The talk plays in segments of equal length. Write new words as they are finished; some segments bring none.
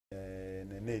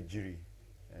Nigeria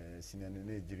senior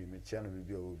Nigeria me chia no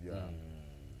bibia obia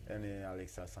ene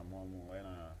Alexa Samomo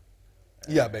ena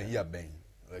ben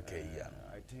okay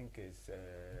I think it's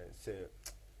say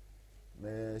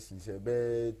me since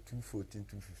be 2014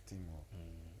 2015 more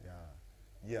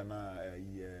yeah na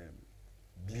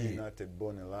B United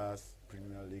born the last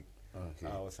Premier League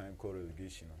I was in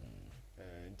relegation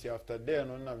until after there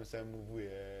no na me say move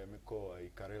me call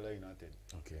Karela United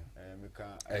me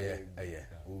can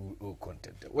who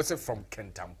content what's it from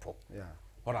Kentampo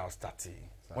when I was starting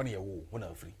when you when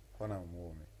I free when I'm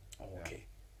me okay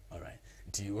all right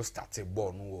until you started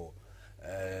born no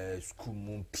school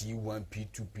moon P1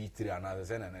 P2 P3 another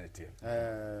sen and anything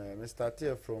me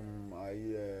started from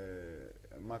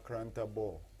Makranta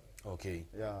ball okay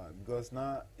because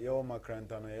now your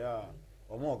Makranta no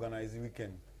I'm organize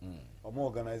weekend I'm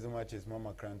organize matches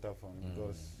mama Makranta from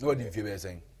because what did you be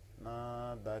saying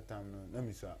nah that time no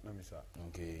me sir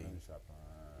okay no me sir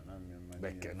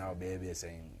back now baby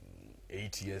saying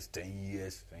 8 years 10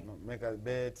 years no make a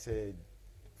bet say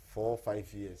 4 or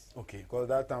 5 years okay because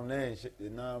that time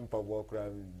na mpabo kra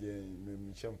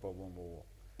me mpabo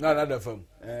no another film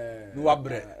no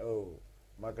wabre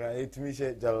makra etimi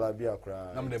she jalabia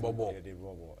kra na me bobo e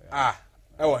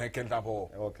wo Kentampo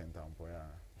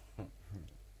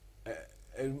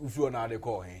if you na dey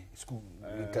call him school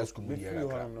in school media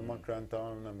na makranta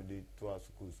na me dey to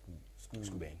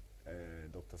school ben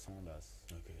Dr. Saunders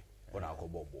okay when I go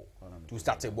bobo to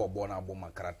start a bobo na bo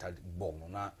makranta bobo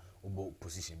na obo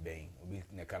position ben obi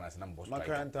ne kana na boss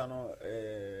makranta no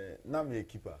na me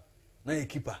keeper na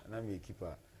me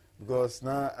keeper because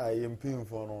na I am paying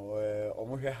for no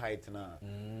omo hwe height na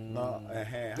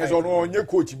there's no onye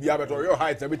coach bia beto your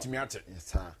height abetimi ate yes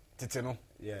sir tete no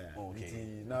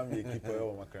okay na me keeper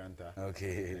o makranta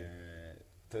okay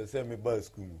to say me ball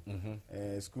school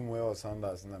school mo o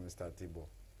Sanders na me start table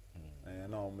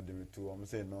na omo de me to omo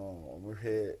say no omo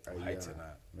hwe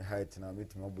height na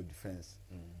betimi obo defense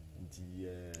nti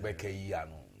bekay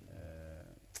ano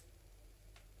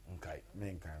okay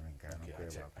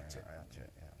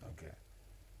okay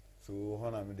so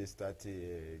when I start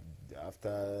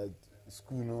after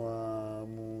school no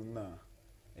mu na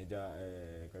eja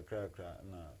kakra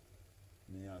na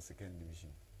me second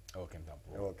division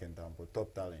Kentampo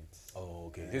top talent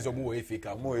okay this is more FA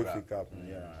Cup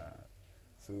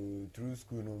so through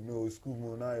school no me school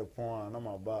mo na upon na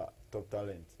ma ba top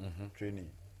talent training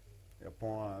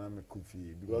upon na me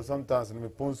kufi because sometimes me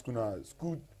pon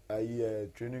school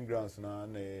training grounds na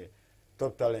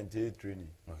top talent training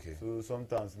so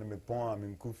sometimes me pon am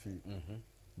in kufi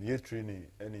me training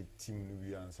any team no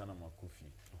be answer na makufi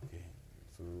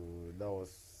so that was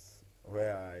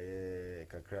where I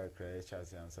kakra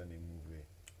chance answer na move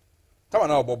tama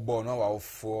na obobo na wa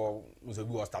for so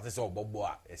bi was started so obobo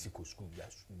a esiko school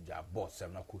ja boss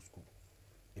sem na ko school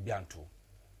e bi anto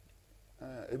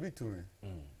e bi to me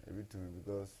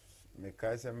because me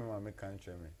kai say me ma me kan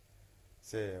twa me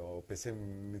say o pese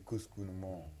me ko school no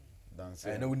more than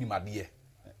say na woni made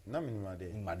na me ni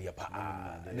made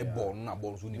pa ne ball na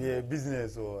ball so ni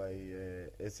business or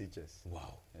SHS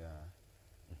wow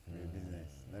business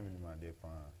na me ni made pa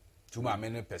tuma me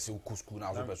ne pese ko school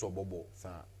na so pese obobo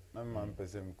sa na me ma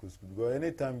pese me ko school because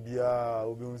anytime bia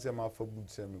obi un say ma fa boot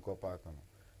say me ko park no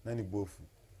na ni bofu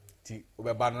ti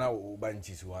obeba na oba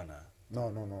nchisi wana no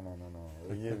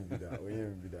oye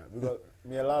mbida because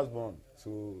me last born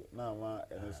so now ma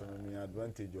so me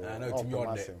advantage of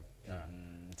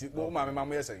ti bo ma me ma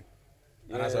mo yesen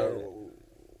ana so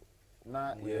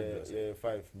na ye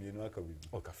 5 million aka bibi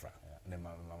okafra ne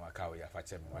ma ka ya fa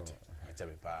che me wache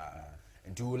me pa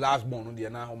nti last born no de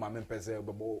na ho ma me pese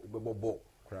bebo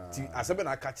ti asebe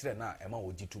na aka kire na e ma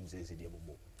oji tum se de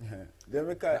bebo de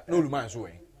me ka no luman so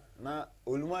wen na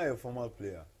Oluma a former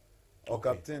player or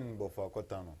captain for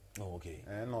Kotano. Oh, okay.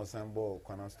 No sambo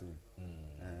cornerstone.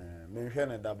 Me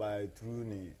hwe da by through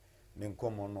ni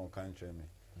common no country me.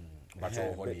 But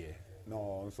all here.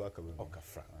 No, so akabe.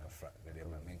 Okafra. The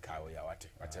men ka ya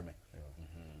wate me.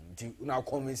 Nti una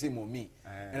come say mo me.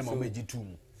 Na mo meji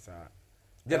tum. Sir.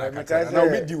 Je na ka na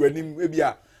obi di wanim e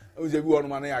bia o je bi wono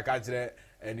ma na ya ka kire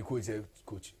ni coach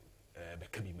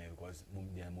beka bi me because mo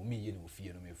me ye no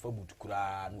fie no me fa but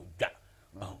kura no dwa.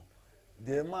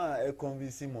 The man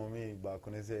convince mommy back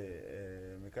when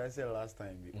say me can say last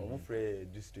time be omo free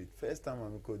district first time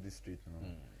I call district no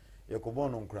you ko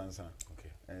born on Kransa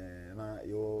okay na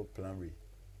your primary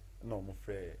no omo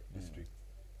free district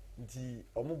nti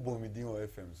omo bom mi din o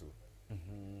FM so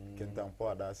Kentampo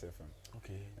Adas FM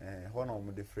okay hono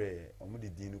omo de free omo de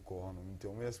din ko hono nti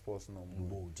omo sports no omo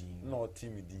bo din no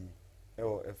team din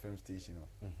FM station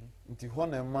nti ho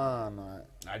na ma na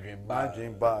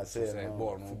adwen ba say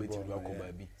ball no beti do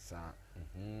akoba bi sa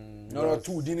no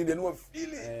two din de no feel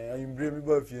I'm bring me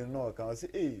ba feel no can say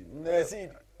see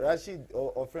Rashid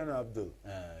or friend Abdul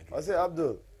I say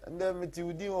Abdul and then me ti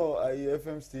udi o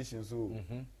FM station so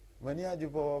mani aje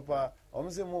papa o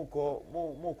me say mo ko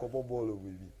ball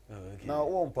baby na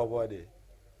wo mpa body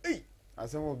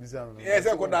asemo bisa no yes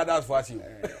I could that's for you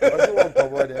also one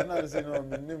pabo there na say no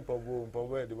me nim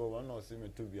pabo de baba na say me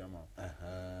to bi ama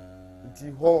nti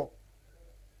ho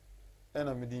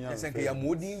ena me dinya yes nke ya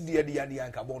modin de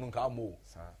anka bo no nka mo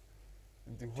sa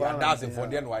nti ho ya that's for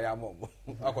there no ya mo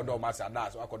akodo ma say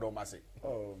that's akodo ma say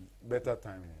oh better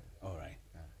time all right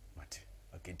mate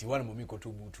okay nti one mo mi ko to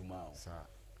butu ma sa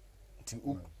nti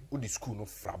u di school no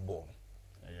fra ball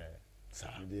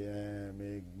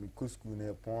me go school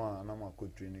na pon na ma ko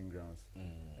training grounds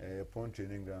pon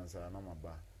training grounds na ma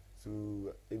ba so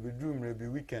e be do me be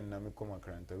weekend na me come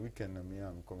akranta weekend na me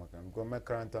am come akranta because me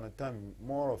akranta na time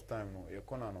more of time no e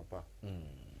kona no pa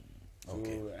so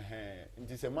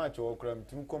nti se match o kra me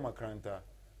tum come akranta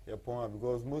e pon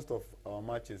because most of our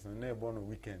matches na e born on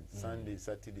weekend Sunday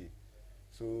Saturday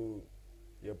so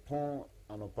e pon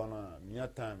anopana mia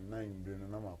time na imbre no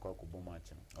na makwa ko bo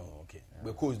match no okay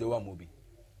be coach the one mobi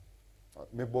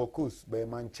me bo coach be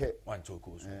manche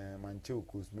coach manche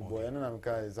coach me boy na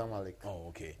mka Zamalek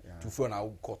okay to for na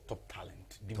got top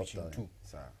talent division 2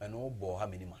 and all ball how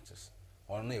many matches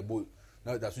on na ebo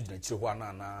na that so gina ho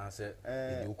na say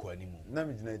e dey ko animu na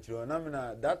me gina chiro na me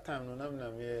na that time no na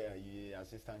me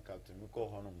assistant captain me call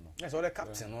honom no yes all the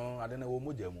captain no ade na wo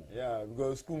moja mu yeah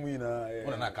because school me na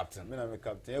na captain me na me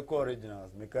captain e call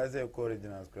originals me ka say call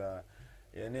originals kra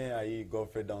yene ayi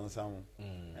Godfrey down sam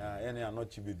yene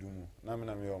anochi bedumu na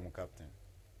me o captain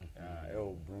e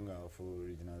o brunga for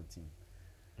original team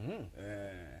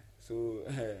so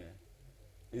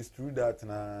it's true that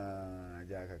na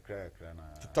jaka kra na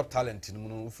top talent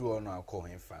no free on na call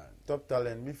him fan top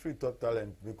talent me free top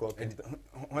talent because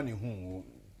when who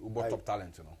top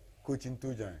talent no coaching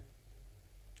Tojan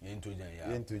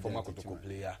yeah former Kotoko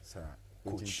player sir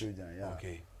coaching Tojan yeah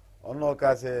okay ono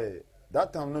ka say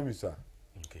that time no me sir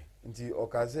okay nti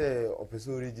okaze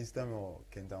opeso register me o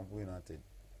Kentampo United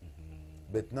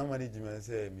but na management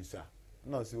say me sir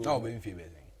no so no be fi be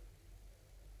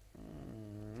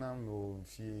na mo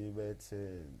fi bet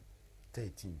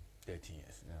 13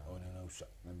 years oh no sir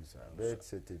na me sir bet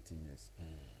 13 years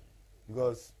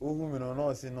because ohu me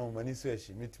no say no mani so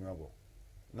ehye meet me abo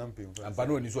na mpem fa ampa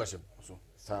no ni so ehye so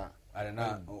sir are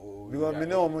na because me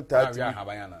no mo tati na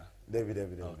habanyana David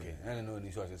okay and no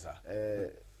ni so ehye sir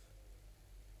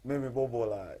me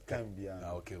bobola can be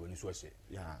okay when you so ehye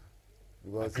yeah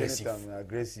because anytime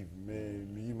aggressive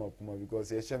me him up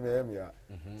because e shame me ya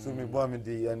so me bo me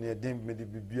dey and dem me dey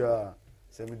bibia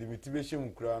say me dey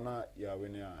motivation kura na ya we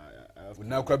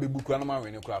na kura be bukura na ma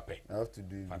we ne kura pe I have to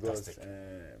do it because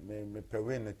me pe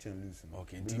we na chen lose no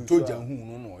okay Tojan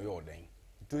hu no yo den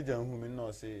Tojan hu me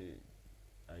no say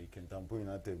I can Kentampo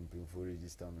United for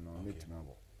register me no meet me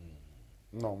abo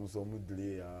no mo so mo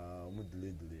delay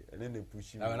and then they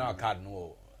push me na card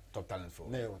no top talent for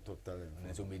no top talent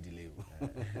and so me delay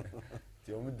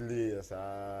ti o mo delay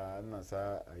sa na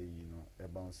sa you know e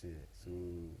bounce so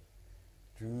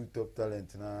true top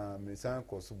talent na me san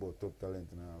course about top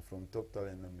talent na from top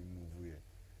talent na me move here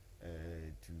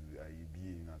to IB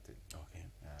United okay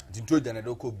dinto jana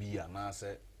do ko bi na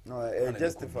say no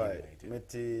justify me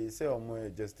ti say o mo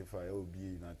justify o bi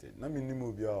United na me ni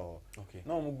mo bi o okay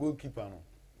na o goalkeeper no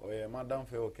o ye madam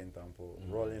fe o Kentampo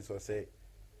Rollins so say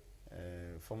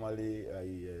formerly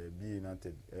I be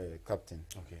United captain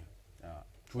okay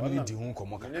truly di hun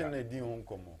komo kaka na di hun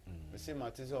komo me say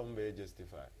matise o mbe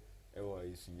justify e wa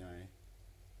isunyan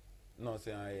no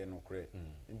say I no kre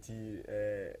nti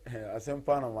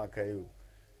asempa na makayo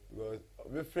because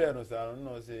me friend no say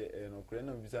no say no kre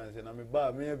na bisa say na me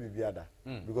ba me bibiada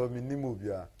because me nimo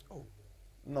bia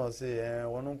no say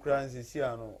wonu kra nsisi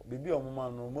ano bibi omoma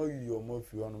no mo yi omo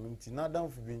fi ono nti na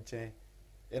danfo bi nchen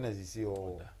ena sisi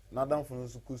o na danfo no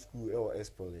school e o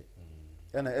Espoli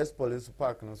ena Espoli su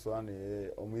park no so ana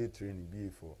omo training bi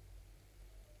for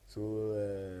so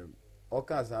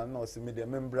okasa na o se me de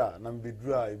membra na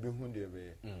mbedura e be hu de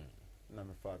be na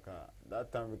me faka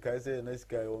that time we say na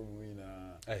sky o mu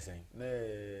na I say na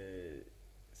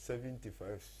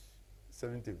 75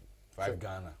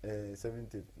 Ghana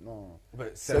 70 no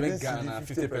but 7 Ghana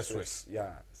 50 pesos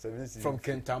yeah 70 from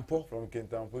Kentampo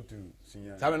to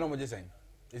Sunya sabe no mo je say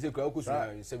is it ko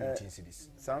Sunya 17 cities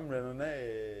samre no na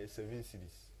 7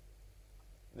 cities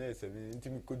na 7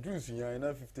 ntimi ko du Sunya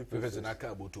na 50 pesos na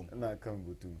ka botum na ka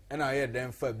botum and I hear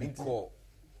them for big call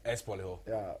Espoli ho.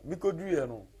 Yeah, me could do you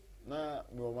know. Na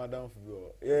me madam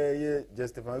for yeah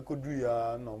justify I could do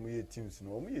ya no me teams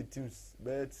no me teams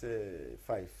but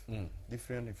 5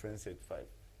 different set 5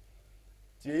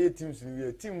 tie teams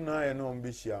ni team na ya no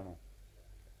mbehia no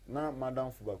na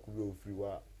madam for baku be ofri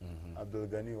wa Abdul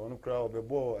Gani onu kra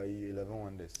obebo 11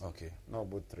 wonders okay na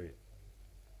obo 3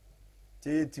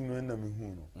 tie team na me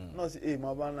hu no no say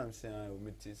my ba na say o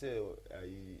me say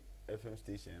FM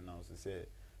station now say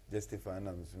justify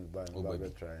na me buy me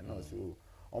try no so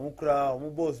omukra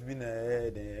boss bi na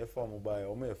den e form buy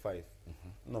omo e 5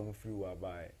 na omo free wa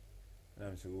buy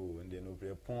na so and then no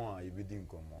pre pon a ibidi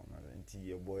nkomo na nti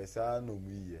ye boy sa no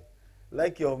mu ye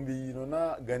like you be you know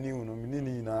na Gani no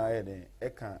minini na den e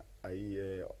kan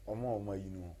ayi omo yi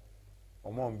no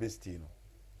omo mbesti no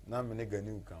na me ne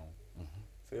Gani kan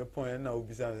so ye pon na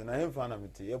obisa na hemfa na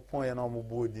mete ye pon ye na omo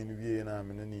bodi no wie na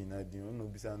me ne na di no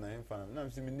obisa na hemfa na me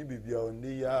se me ni bibia o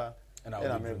ndi ya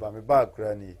na me ba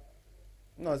kra ni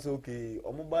no so okay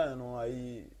omuba no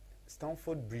ayi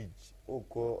Stamford Bridge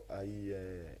oko ayi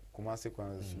Kumasi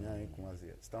kwanza sunya Kumasi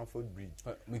Stamford Bridge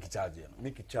make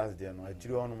charge there no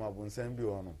atiri ono mabunsan bi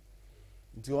ono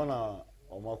nti ona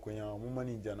omakonya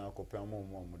omumani nja na akopɛ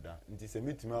amomuda nti se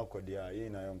mitimi akode a ye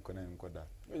na yonkona nkoda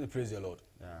praise the Lord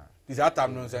yeah this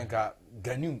atam no senka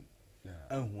Gani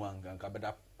anhu anka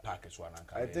beda park so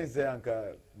anka I think say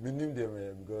anka minim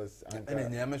dem because anka ene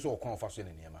nyame so okon fa so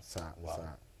ene nyama sa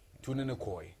tune ne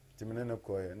koy timene ne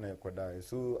koy na ekoda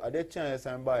so ade chan ya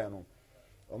san ba ya no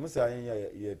omusa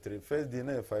ye 3 first day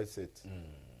na 5 set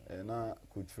na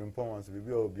coach Frimpong once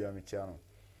bibi obi amicha no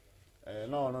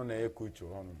na ono na ye coach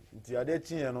hono nti ade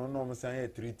chan ya no omusa ye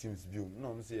 3 teams bi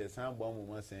no omusa ye san ba mu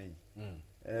ma san yi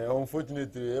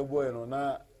unfortunately e boy no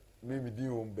na maybe di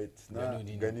home bet na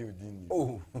Gani udini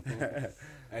oh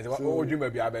so o dream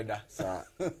be abeda sa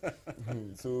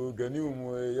so Gani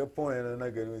mu ye pon na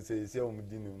Gani say o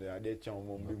dini mu ade chan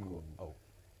o mbe mu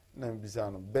na mbisa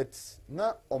no bet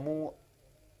na omo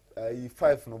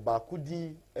 5 no ba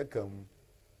kudi ekam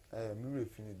mi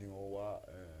refini din o wa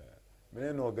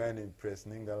me no organic press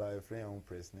ningala friend on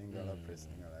press ningala press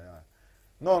ningala ya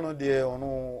no de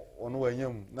ono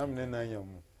wanyam na me na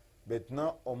anyam bet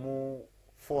na omo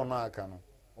 4 na aka no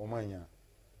omanya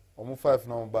omo 5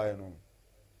 na buy no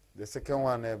the second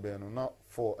one na be no na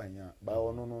 4 anya ba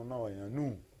ono no na wanya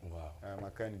nu wow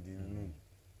makani di nu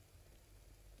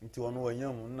nti ono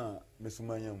wanyam na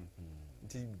mesumanyam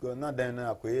nti go na dan na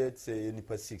akoye say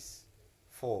nipa 6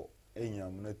 4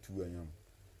 enyam na 2 anyam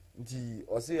nti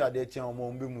o say ade chen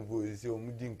omo mbe move say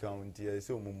omo di nkan nti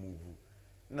say omo move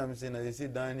na me say na say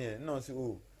dan ne na say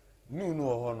oh nu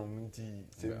ohono nti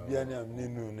se bia ne amne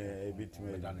nu na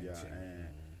ebetime bia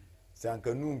se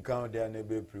anka nu nkan dia na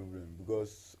be problem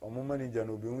because omo manager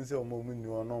no be hu se omo mu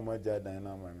nu ono ma ja dan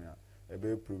na amia e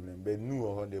be problem be nu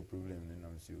oho de problem ne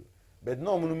nam si but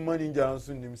no omo manager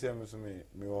so nim se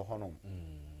me ohono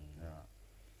yeah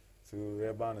so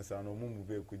e ba na sa no mu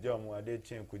be kuja omo ade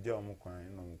chen kuja omo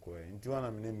kwan no ko nti wana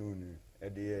me nu e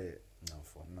de ye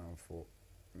namfo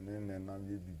me ne na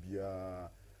be bibia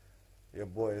your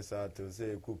boy said to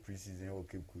say go pre-season or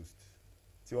Cape Coast.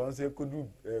 So once say could do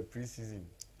pre-season.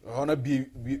 Ona be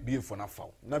for na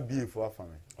foul. Na be for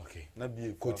family. Okay. Na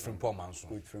be coach Frimpong manso.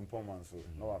 Coach Frimpong manso.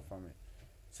 No family.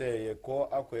 Say you call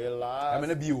akoye la. I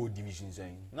mean be o division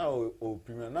saying. Na o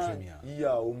premier na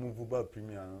iya o move ba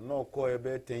premier no call e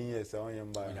be 10 years on yam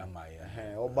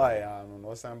buy. O buy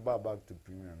no san back to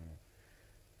premier.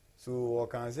 So I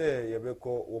can say you be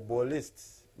call o ball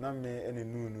list. Na me any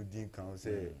no din kan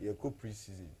say ye ko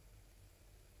pre-season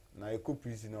na ye ko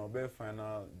pre-season o be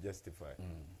final justify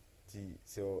ti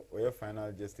so o ye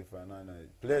final justify na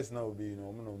players na obi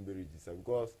no mo no be register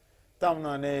because tam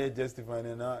na justify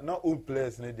na old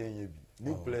players na den ye bi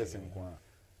new players nko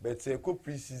but say ko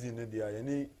pre-season na dia ye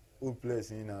ni old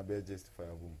players ni na be justify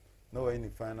boom no any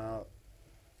final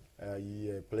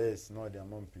ye players no dia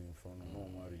man pin for no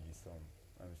mo register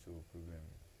am so problem.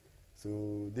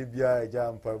 So they be a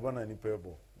jam parbona ni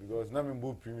pebo because na me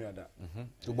bo premier da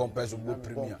to bon person bo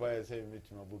premier bon say me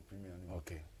to bo premier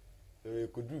okay so we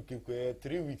could do Cape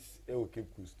 3 weeks e o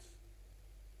Cape Coast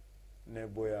ne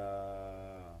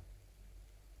boya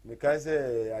me ka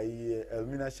say ai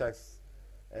Elmina Sharks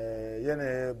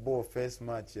yene bo first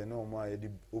match ye no ma ye di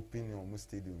opinion mu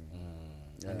stadium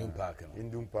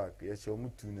Indum Park ye show mu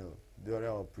 2-0 during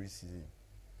our pre-season.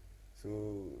 So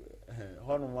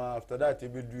honoma after that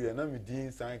we do na me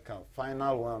din sign can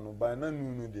final one no by na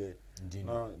nu de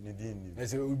no ni din ni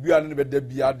say obi anu be da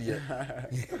bia de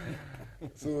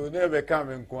so never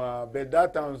come nko but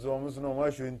that time so almost no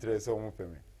much interest o mo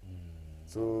peme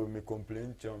so me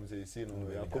complain chom say see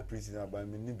no ya ko prisoner by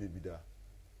me ni baby da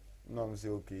no I'm say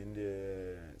okay in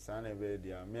the sana be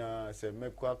dia me say me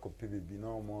kwa kopi bibi na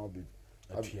omo be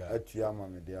atua ma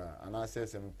me dia and I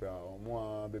say me pe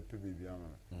omo be pe bibi ama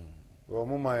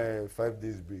omo my 5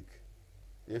 days break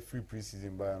every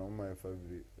pre-season by on my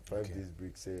 5 days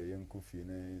break say yenku fie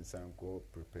na sanko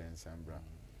prepare nsambra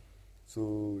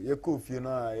so yeko fie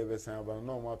na e be san ba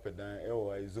no mo pedan e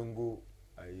wo izongo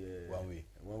aye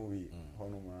one way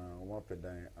hono ma mo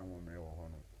pedan amome wo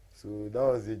hono so that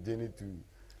was a journey to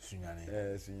Sunyani.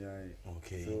 Sunyani.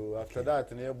 Okay. So after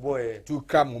that, ne boy. To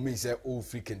come, me say all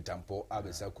freaking tempo.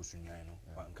 Abesa kusunyani no.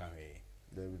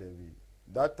 Debbie.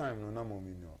 That time no na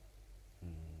mommy no.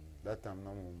 That time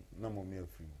na mommy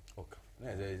free. Okay.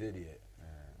 Na ze dey.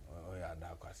 Oh ya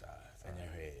da kwasa. Sanya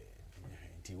hwe.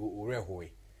 Nti o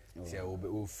rehoe. Say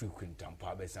o freaking tempo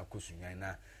abesa kusunyani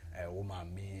na wo ma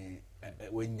me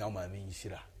wenya ma me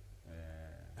nhira.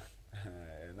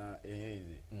 Na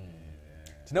easy.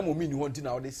 Na mo mean wanting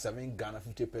now this 7 Ghana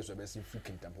 50 pesos be see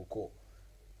freaking tempo call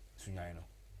Sunyai no.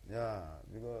 Yeah,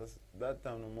 because that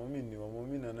time no mommy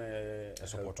na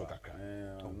support kakra.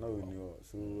 No we knew.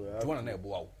 So do one na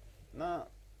ebo na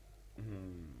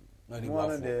no ni bo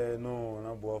for. No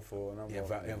na bo for na bo.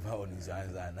 Ever on his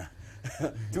hands na.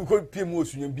 To go PM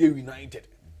Sunyai be United.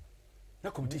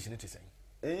 Na competition it is saying.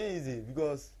 Easy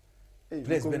because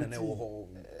place been na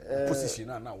position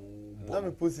na na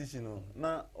me position no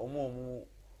na omo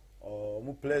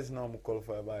players na omo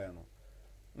qualify by no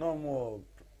na omo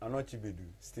Anochibedu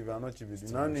Steve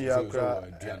Anochibedu na nu ya kra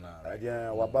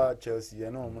adia waba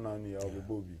Chelsea na omo na nu ya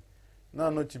obebobi na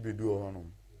Anochibedu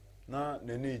ohonom na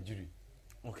nene ejiri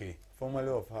okay formerly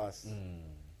of Haas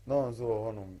na onzo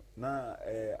ohonom na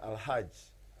Alhaj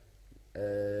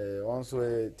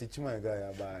also Tichima guy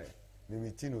abai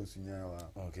Mimitino Sunyai wa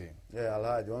okay yeah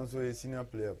Alhaj also a senior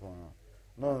player pon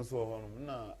no so honom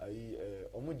na ayi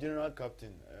omo general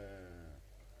captain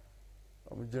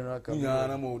yeah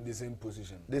na mo the same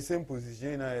position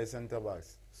na center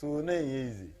backs so na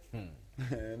easy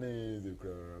na easy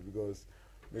because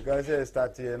I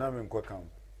start here na me kwa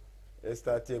camp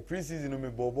start here pre-season me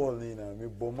ball ni na me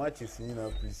ball matches ni na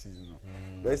pre-season no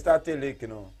but start lake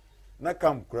no na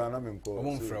camp kura na me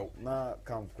nko na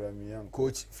camp kura me yan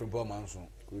coach from Bomanso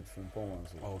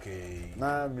okay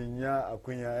na minya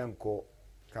akwenya enko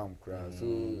camp kura so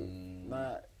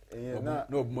na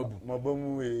no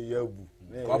mabamu we yabu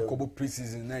ko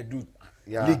pre-season na do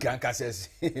league and casses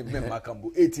me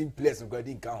makambo 18 players go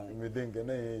din kan me think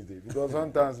na easy because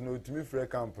sometimes no to me free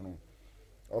camp no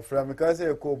or free me ka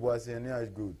say ko bo ase ni as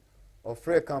good or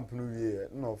free camp no we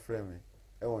no free me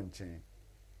e won chen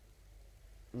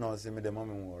no say me the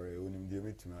mama worry onim dey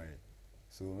me tonight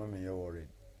so mama you worry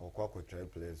or kwa try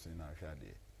players in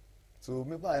ahwade so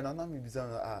me buy na me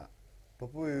bisa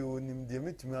papa we onim dey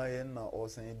me tonight na o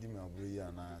san di me abro yi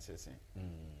na asese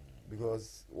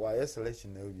because why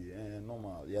selection na be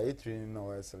normal yeah you training now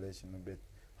why selection but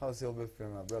how say be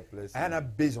frame abro players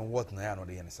and based on what na no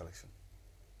dey in selection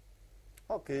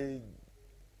okay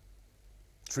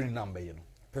training number you know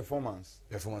performance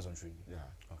on training yeah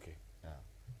okay yeah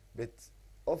but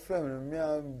offer me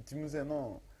team say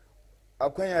no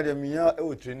akwanya de me ya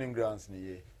e training grounds ni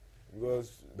ye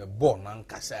because the ball nan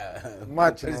kasa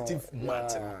match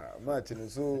no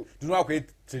so do you know how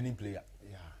training player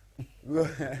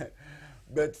yeah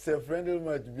but say friendly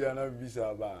match bi ana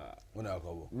visa ba una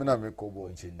kobo me na me kobo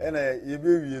and ye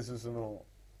be wie so no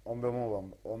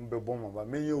ombe bomba ba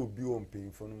menye obi o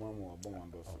mpinfo no mama bomba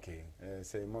do so okay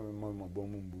say mama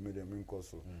bomba mbu me de me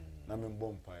nkoso na me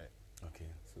bompa okay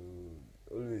so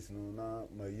always no na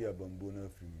mayi bambo na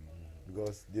free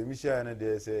because the mission na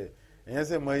dey say and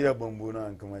say mayi bambo na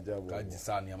nkama jabo ka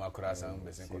jisa ni amakura san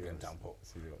besen ko kentampo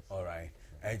all right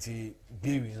anti be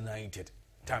United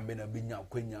tambe na binya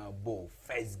kwenya ball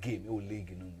first game e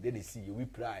league no then they see you we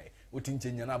pray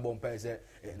otinchenya na bompa say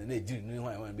na Nigeria no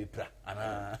hwan be pra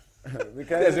ana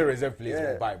because there's a reserve place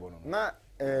in the Bible no na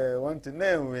want to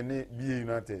na when be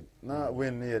United na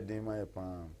when near dey my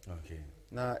pan okay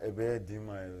na ebe dey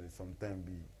my sometime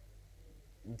be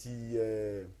nti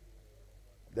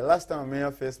the last time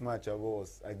my first match I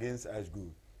was against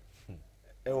Ashgood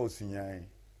e was Sunyai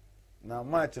na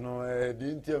match no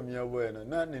didn't tell me boy no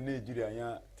na Nigeria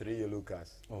ya 3 yellow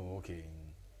cards oh okay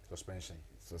suspension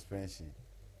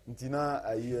nti na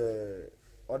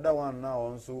other one now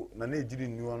also na Nigeria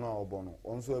ni one na obo no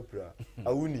also apra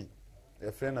awuni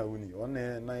a friend awuni on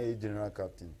na general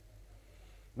captain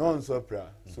no also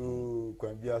apra so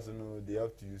kwambia so no they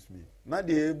have to use me na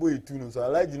they able to no so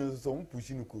allow no so push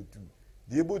no ko too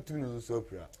they able to no so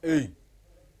apra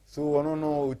so one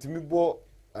no otimi bo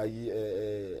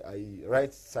ayi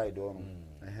right side on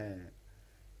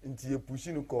nti e push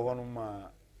no ko hono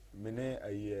ma mene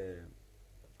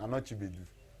anochi bedu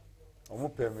omo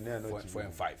pe mene anochi 4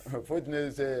 and 5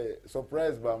 fortunately say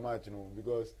surprised by match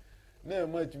because na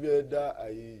match be da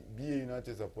BA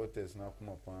United supporters na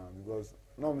kuma pa because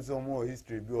no me say omo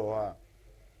history bi o ha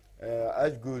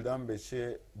Ash Gold am be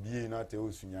share BA United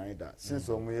osunyan da since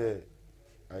omo ye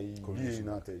BA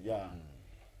United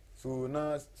so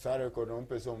na sa record on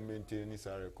person maintain ni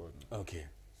sa record okay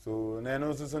so na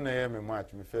no so na hear me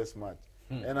match me first match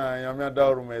and I am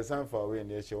down my son for win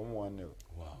the show 1-0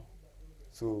 wow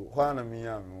so why na me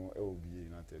am BA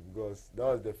United because that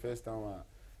was the first time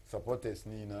supporters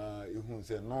ni na ehun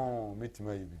say no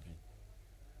metima bibi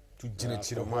to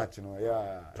generate match no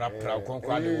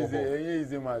kwa de wo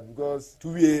easy match because to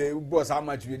we boss how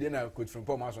much we dey na coach from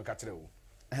Paul Mason ka kire wo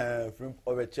from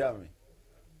overchairman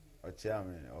or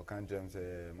chairman or can't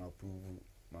say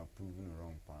my prove no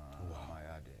wrong pa my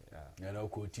yard ya na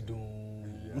ko ti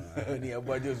dun ni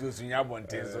abode so sunya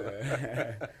bonten so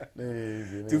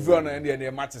to for na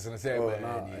the matches na say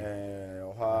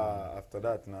after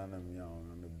that na me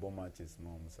bomb matches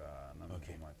moms na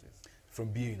matches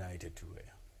from BA United to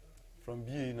where from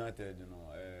BA United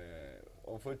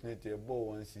unfortunately about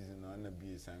one season na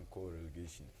BA sign call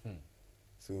relegation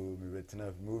so me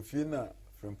betina me feel na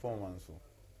from Paul so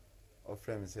of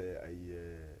friends say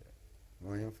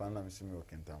no him fan na me see me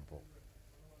working tampo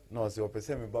no say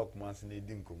opese me back man na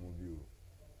edi nkomo bi o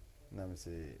na me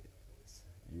say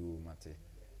you mate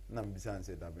na me bisa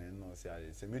say that ben no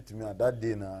say me to me at that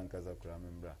day na ankaza kura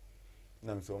membra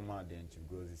na me say o ma de nchi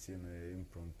because say no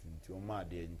impromptu nti o ma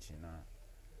de nchi na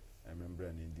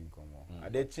membra na edi nkomo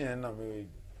ade chin na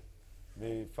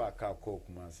me fa ka coke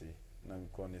man say na me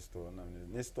call store na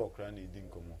me store kra na edi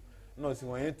nkomo no say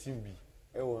won team bi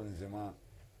e won zema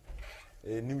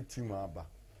new team aba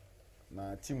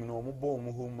na team no omo ball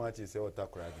omo home match say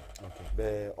otakoradi okay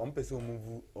be on pese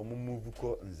omo move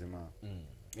ko nzema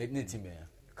any team ya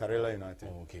Karela United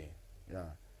okay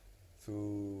yeah so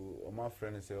omo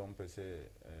friend say on pese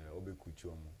obekuchi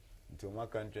omo nti omo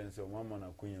country say omo ma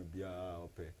na kunya bia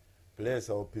ope players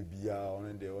ope bia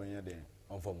on de onye den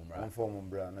on form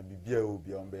mbra na bibia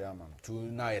obi on be ya ma to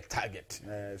na a target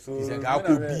so is ga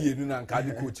ko bi enu na nka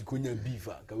de coach kunya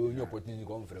bifa ka we onye opportunity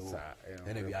ko mfre wo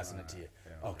na be asenate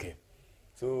okay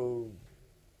so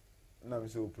na me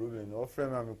say problem no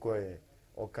friend am ko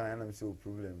o kan na me say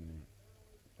problem ni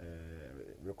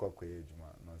we ko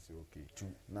ejuma no say okay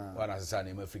na what as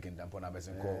say na African tampo na be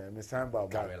sen ko me sign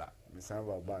back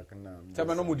na say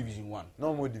no more division 1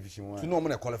 no more division 1 to no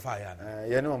more qualify ya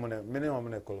yeah no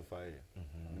more qualify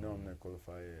no more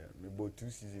qualify me both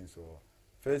 2 seasons so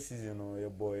first season no your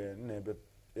boy na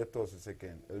be toss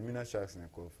second Elmina Sharks na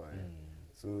qualify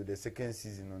so the second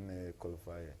season on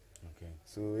qualify okay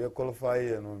so you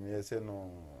qualify no me say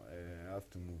no have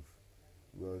to move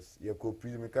because you go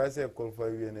pre me can say qualify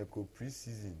we na go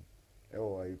pre-season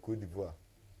or you Côte d'Ivoire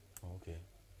okay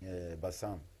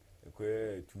Bassam ko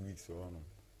 2 weeks or no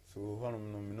so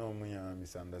honum no me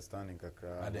misunderstanding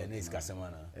kakra and then is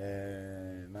kasemana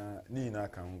na ni na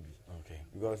kan bi okay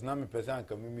because na me person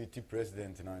kan me meet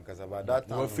president na nkasa ba that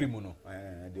time no free mu no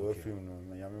they were free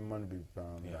no ya me man be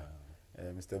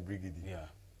Mr. Brigidi yeah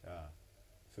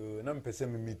so na me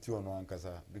person me meet you no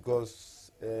nkasa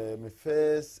because my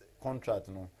first contract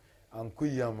no anko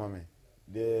yi amame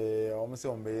de almost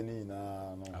on be ni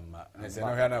na no amma say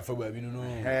no here na for ba bi no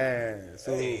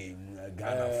so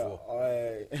Ghana for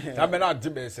that me na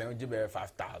jibe say jibe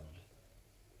 5,000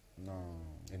 no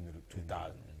in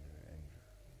 2,000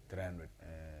 300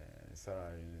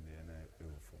 salary ni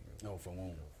no for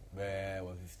me be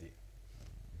 150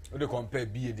 we dey compare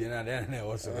BA dey na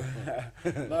also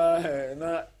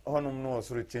na honum no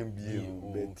so return BA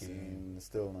but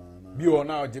still na BA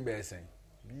now jibe say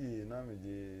BA na me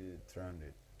je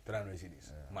 300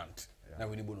 cities month na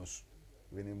winning bonus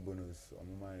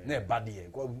na bad year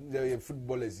the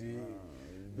footballers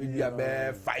we be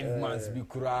 5 months be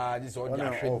kura this all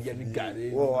their trade be any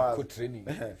guy training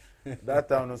that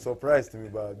time no surprised me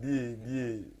but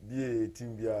BA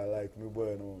team be like me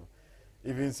boy no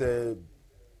even say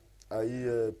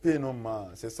pay no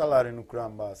ma say salary no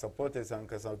kramba supporters and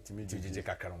kasa team je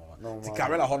kakara no ti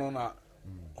Karela hono na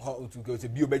how to go to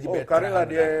be obeji better Karela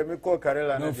dey me call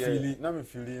Karela na dey na me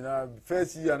feel na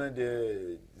first year na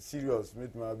dey serious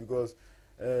meet me because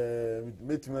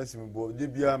meet me sim bo dey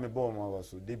bia me bo ma was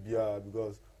so dey bia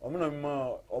because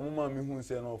omuma me hu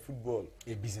say no football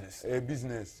a business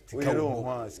we don't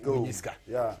want skill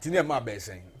yeah tini ma be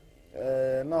sen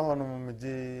na hono me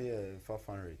dey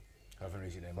 500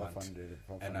 a month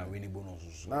and a winning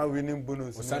bonus now winning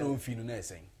bonus o sanu fi no na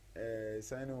esen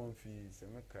sign on fee se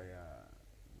me kaya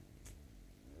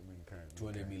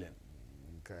 200 million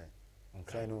minkai.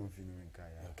 Okay. No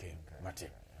minkai. Okay.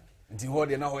 Mate. Nti ho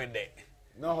de na ho de.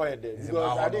 Na ho de.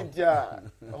 Because I didn't ja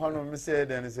hono me say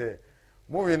then say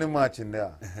mo win match in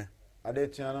there. I dey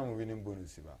chana mo winning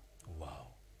bonus ba. Wow.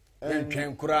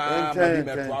 Entwen kura ma bi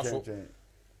meto aso.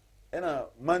 And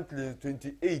monthly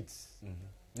 28.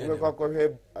 We go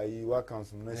have I work on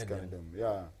some next kind them.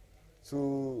 Yeah.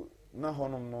 So na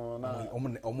honom no na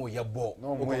omo ye ball.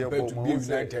 No mo ye ball to be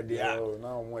United there.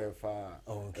 Na omo ye fa.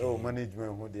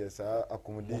 Management ho there sa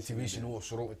accommodation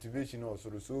motivation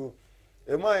also. So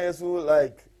am I so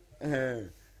like a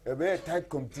very tight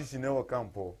competition in our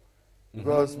camp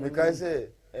because me kai say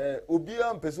obi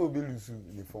am person obi lose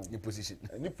uniform ni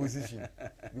position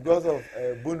because of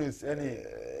bonus any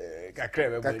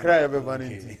kakra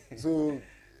everybody. So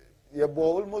your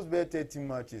ball almost be 30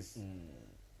 matches.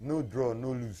 No draw,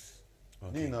 no lose.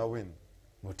 Okay. Ni win.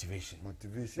 Motivation.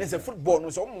 There's a football no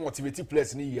so motivated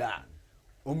players ni ya.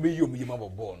 Ombe yo mi ma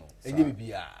ball no. Enye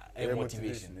bibia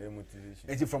motivation.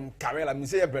 And from Karela, me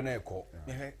say Brena Eko.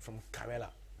 From Karela.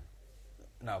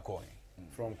 Na ko.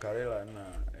 From Karela na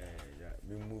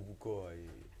me move ko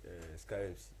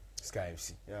Sky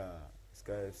FC. Yeah,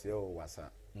 Sky FC o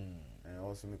wasa. And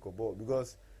also me ko ball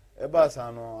because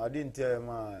Ebasa no I didn't tell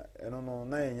ma no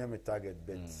na enya me target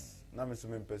bets. Na me so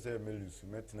me pese me lose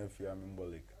metna fia me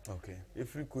mbolic. Okay.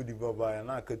 If we could baba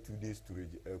na ka 2 days to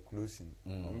closing.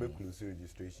 On be close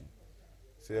registration.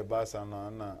 So Ebasa no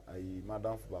na ai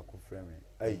madam for back friend me.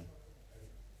 Ai.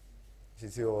 She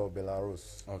say o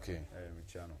Belarus. Okay. Me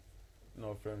channel.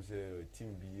 No friend say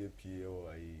team BAPA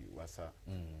or ai wasa.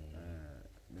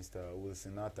 Mr.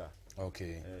 Wilson Atta.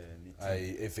 Okay.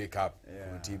 I FA Cup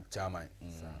team chairman.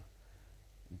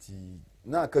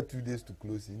 Na ka 2 days to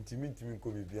close intimi ko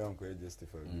be bia nko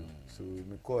justify. So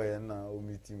me call here na o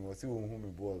meeting o say o hu me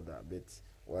ball that bet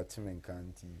what team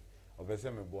nkanti obese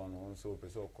me ball no so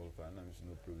obese o qualify na me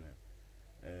no problem.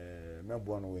 Me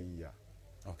ball no 1 year.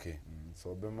 Okay.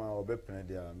 So obe plan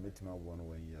there meet my ball no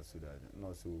 1 year so that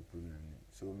no so problem.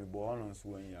 So me ball no so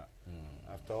 1 year.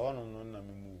 After one no na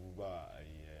me move ba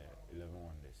 11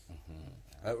 wonders.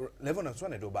 11 wonders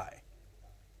when I do buy.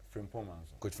 From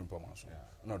Pomanso. Coach from Pomanso.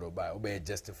 No do buy. Obey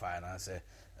justify and say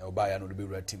buy no be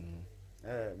red team.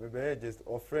 Maybe just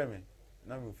offer me.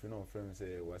 Now me feel no friend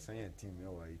say was saying team me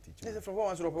or teach. Yes, from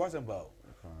Pomanso to Pomanso about.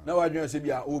 Now I just say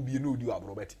be obi no do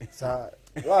Robert. Sir,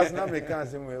 was na me can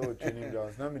say we o training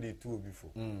grounds. Na me the two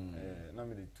before. Na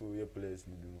me the 2 year players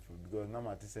me before because na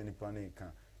ma say any panic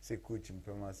can say coach in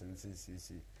Pomanso and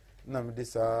see. Na me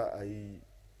this I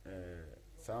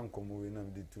some come away na me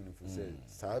dey tune for say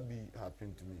sabi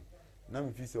happen to me na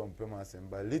me feel say on permanent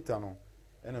but later no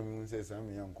and I mean say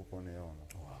some young coupon e on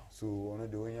so on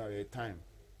the when you time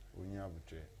when you have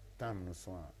time no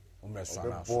so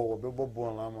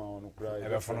ball na ma on cry e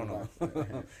be fono no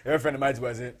e be friend match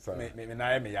was me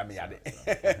na me yade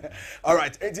all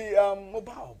right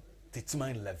mobile it's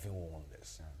my 11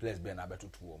 wonders players be na beto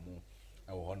to omo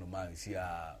e wo hono man see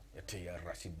yete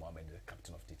Rashid Mohammed the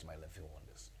captain of Teach My 11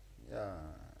 Wonders. Yeah,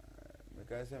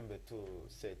 because I'm to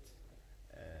set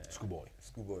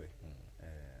schoolboy.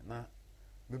 Na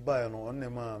me buy no on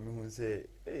them me who say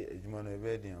hey ejuma no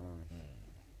be dey am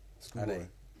schoolboy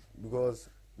because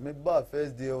me buy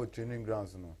first day of training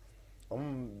grounds no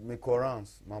me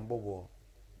corans mambobo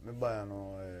me buy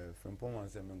no from Poman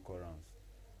say me corans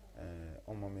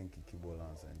on my men kiki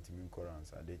ballance and team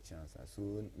corans at the chance so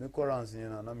me corans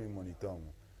na me monitor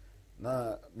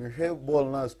na me hear ball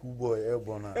na schoolboy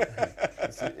airborne na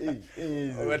say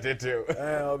hey obetete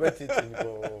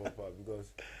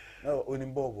because no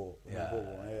onimbobo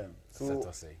so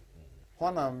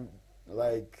when I'm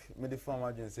like me the farm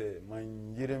agent say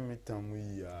man yire me tamu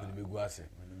yi a me go ase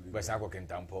but say akoke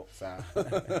ntampo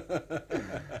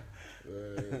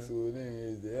so then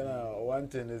is there one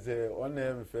thing is say on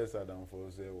them first Adam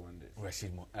for say one day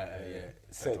Rashid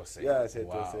set to say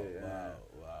wow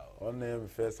on them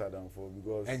first Adam for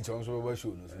because and John so we show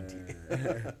no something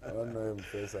on them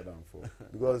first Adam for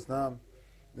because now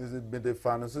this is the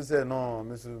fan so say no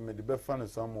me the be fan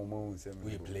some more say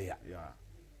we player yeah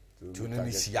to no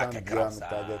me sia kekra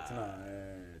target na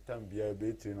time bia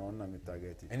be train on na me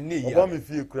target e oba me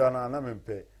fie kura na me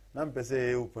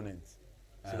say opponent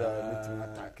so that me to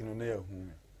attack no na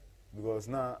hu because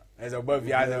now as a boy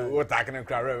via the attack na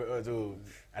kura so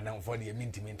and for the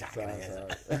minti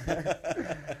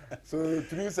so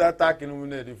through attack no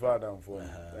na the father for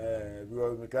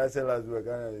because me can say last week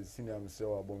can senior me say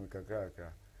wa bo me kakra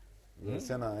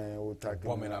say na o attack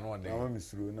bomb na no dey na me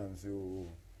suru na me say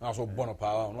na so bono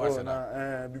power no ase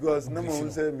na because na mo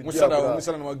say me dia na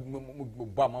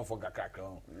ba man for gakaka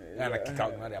na kick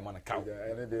out na dey man cow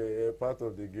and the part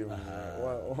of the game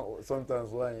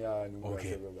sometimes one ya ni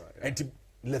okay and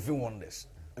 11 wonders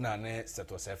na ne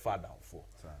set was far down for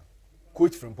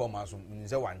coach from Paul Maso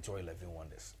nze wan cho 11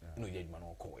 wonders no ye man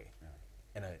no ko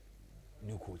and a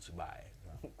new coach by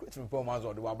coach from Paul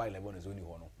Maso the by 11 is only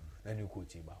one na new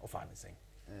coach ba o fa ne sen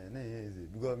na easy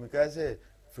because me ka say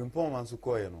Frimpong man so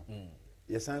koye no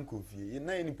yesan Kofi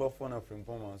na any perform na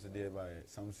Frimpong man so there by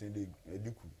something dey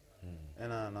ediku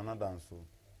na nana danso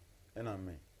na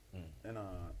me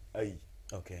na ai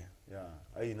okay yeah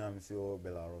ai na me say o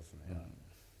Belarus no yeah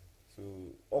so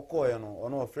okoye no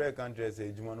ono free country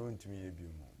say ejuma no ntimi ebi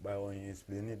mo by on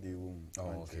explain it dey wom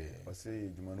okay o say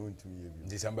ejuma no ntimi ebi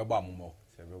December ba mo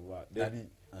sebe ba daddy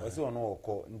o say ono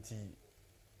okọ nti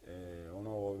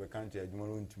ono we country ejuma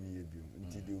no ntimi ebi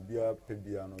nti de obi a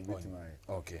pebia no betimai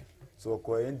okay so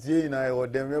ko nti na e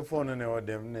odem e phone na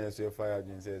odem na so fire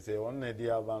gin say on na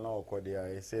dia aba na okọ dia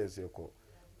e say ko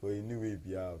anyway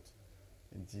be out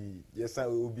nti yesa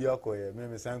obi akoye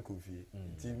me san Kofi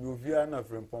nti me ofi na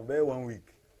Frimpong be 1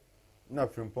 week na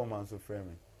Frimpong man so frame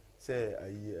me say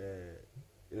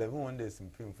 11 wonders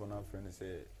imprim for na friend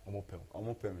say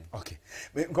omopem okay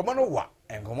me nkomo no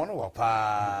wa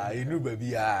pa inu ba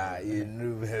bia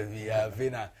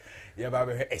vena ya ba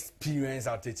be experience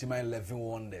out teach my 11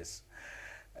 wonders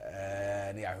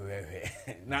ni ahwe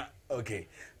na okay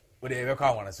we dey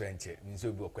ka wan so enche me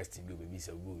so be question bi obi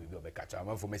say obi obi catch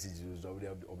am for messages of the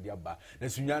aba na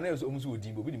sunya na so omuso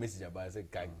odin obi di message aba say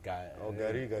gaga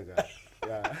ogari gaga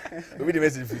yeah obi di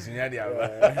message fi sunya di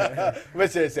aba we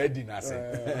say di na say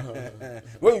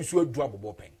when you so do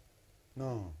abobo pen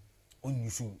no on you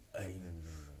so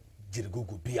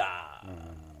jirigogo bia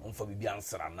on for bia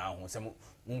answer na ho say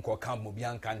nko kam mo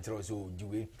bia nka ntere so di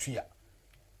we twa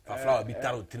flower bi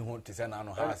taro tiri ho te say na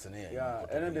no house na yeah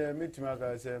and the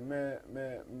metimaka say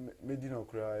me di no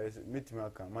kra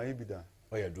metimaka my bida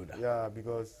oh yeah do that yeah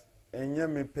because enye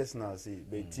me personal say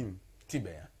be team be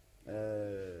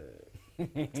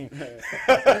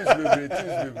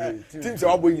teams say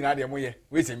obo nyina de mo ye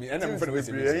we say me na mo fe we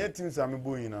say me enye teams am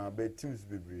bo nyina be teams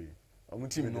bebre omo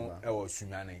team no e wo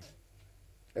sunyane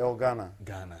e Ghana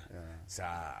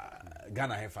sa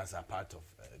Ghana have as a part of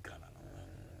Ghana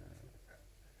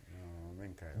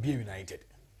Be United.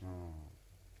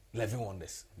 11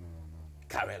 wonders.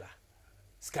 Karela.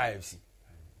 Sky FC.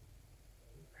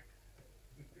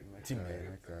 Team.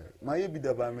 My be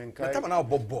the Bamen. Come now,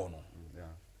 Bob Bono.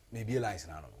 Maybe a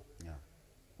license. Yeah.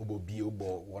 Obo be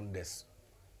wonders.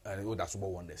 And that's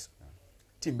about wonders.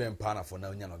 Team Ben Pana for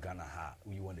now, Ghana.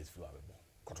 We want this flower.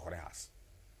 Kotokore has.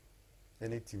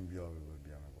 Any team be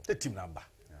the team number.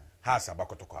 Has about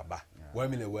Kotokaba. 1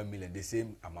 million, the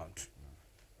same amount.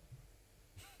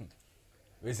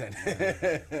 Listen.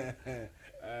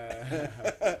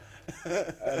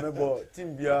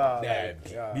 Team bia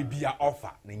bibia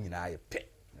offer na nyina ye pe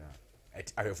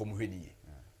et ahwefo mo hwedi ye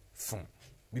fun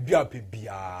bibia pe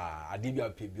bia ade bia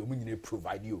pe bia mo nyina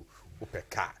provide you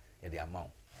opeka e the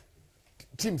amount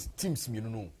teams mi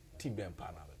no team dem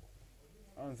pa na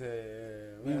on say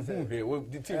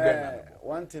the team dem na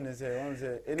one thing is on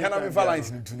say can I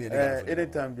balance ni tuni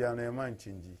anytime bia na e man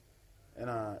change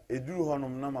na eduru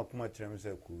honom na makoma kirem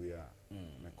se kuya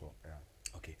meko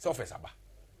okay so office aba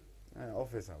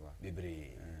office aba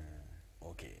bebre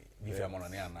okay bi fe amono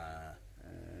ne ana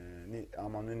ni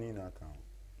amano ni na kan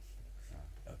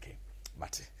okay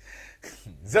mate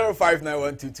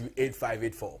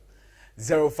 0591228584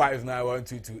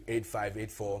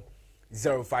 0591228584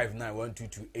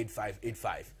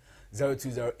 0591228585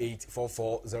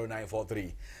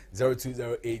 0208440943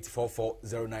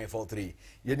 0208440943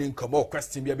 yeni komo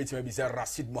question bia betima bi say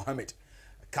Rashid Mohammed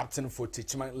captain for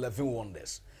Teachman 11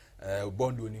 wonders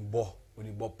bondo ni bo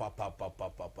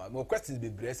papa no questions be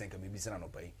brace and can be seen no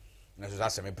pay na so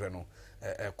say me pre no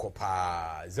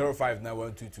kopa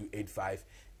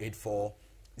 0591228584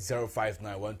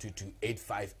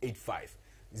 0591228585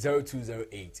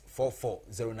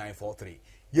 0208440943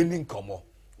 yeni komo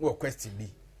wo question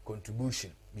bi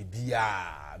contribution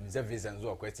bibia Mr. Vincent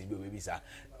zo question bi obi sa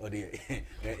o de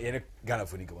Ghana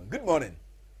for come on. Good morning.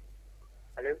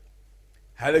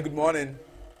 Hello, good morning.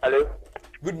 Hello.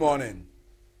 Good morning.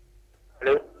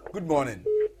 Hello. Good morning.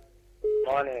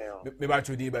 Morning. Me ba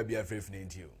chudi ba bia free free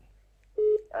into you.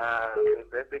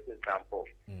 Perfect example.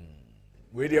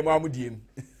 We dey ma mudiem.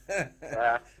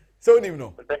 So nim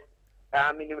no.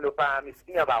 Mi nim no pa mi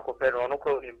senior ba ko pero no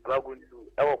ko nim ba go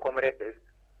ndu e wo comrades.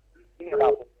 Senior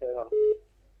ba ko pero.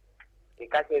 The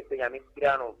catch is saying, I'm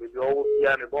Cristiano, baby, all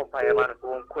piano, bonfire man,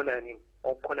 on Conan,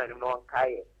 on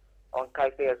Kai, on Kai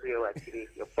says we were actually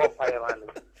your bonfire man.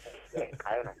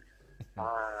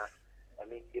 I'm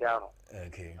Cristiano.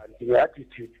 Okay. The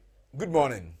attitude. Good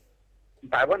morning.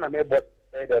 I want to make but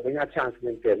there's a chance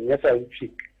in them. Yes, I check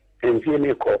and feel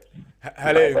me call.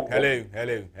 Hello.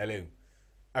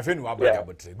 I feel no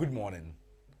but good morning.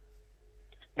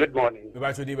 Good morning. We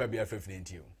actually be a 15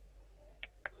 to you.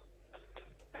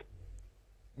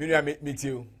 Miriam meet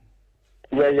you.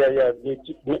 Yeah.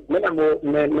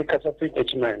 Me kasa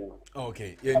fit man.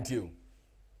 Okay, you.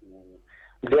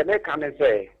 They may come and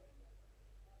say,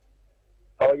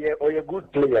 oh, you're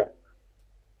good player.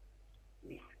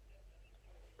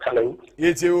 Hello?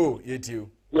 You.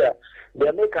 Yeah,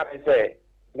 they may come and say,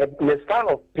 the style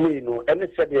of play, no, any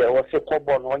said there was a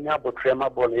cobon, one yard, but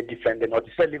Tremabon, a defender, or to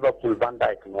say Liverpool Van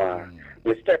Dyke, no.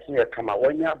 The steps near come out,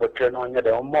 1 year, but turn on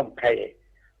your own mom pay.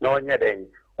 No, one then,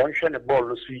 one shiny ball,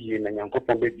 Lucy, and young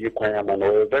couple baby, a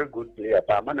very good player,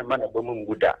 but man, a woman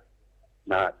would that.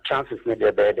 Now, chances may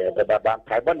be better, but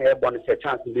I want everyone is a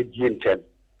chance to be G10.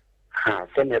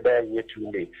 Send a bear year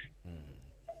too late.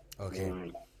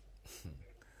 Okay.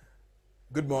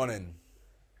 Good morning.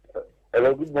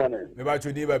 Hello, good morning. Me about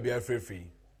you neighbor be free.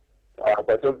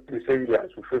 But to say you are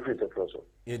free to also.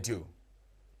 It you.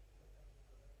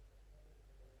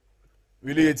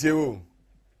 Really it you.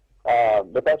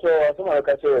 But also some of the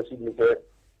catcher Sydney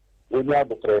we have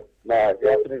the threat. Now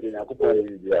yesterday in a couple of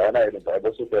years, and I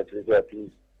was super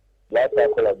please. Last I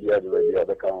call up the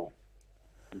other count.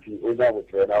 If you have the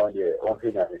threat now and the on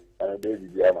and a baby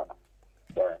Diana.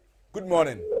 Good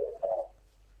morning.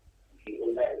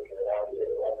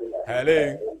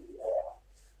 Hello.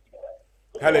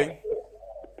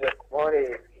 Good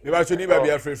morning. Me about you neighbor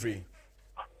be free.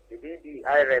 The baby,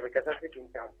 I read because I'm thinking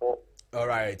campo. All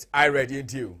right, I read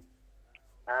it you.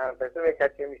 But so I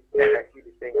catch him saying,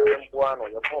 I'm one or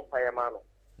your bonfire man.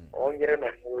 On your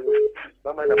own,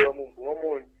 Mamma,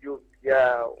 woman, you,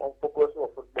 yeah, on focus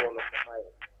of football.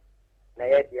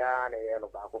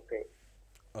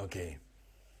 Okay.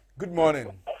 Good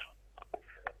morning.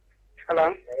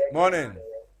 Hello. Morning.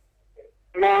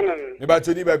 Morning. About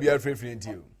you neighbor be free to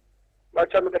you.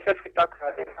 But I'm the first talk.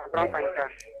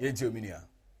 Yet you minia.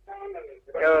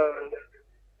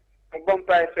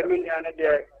 Bumpy familiar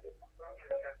there.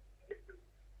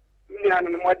 Million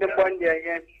and more than 1 year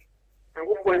again. And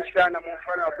we went down among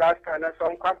front of last time and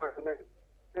some company.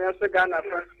 And also Ghana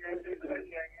first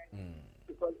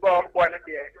because Bob one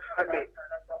there.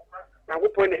 And we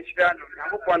put it down.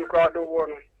 And we put crowd the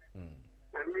one.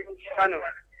 I mean, son of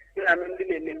I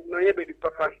mean, no, you baby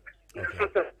papa.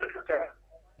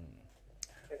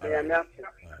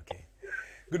 Okay.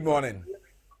 Good morning.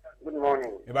 Good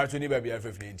morning. About you neighbor be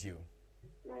free to you.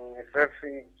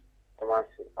 Free about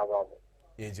it.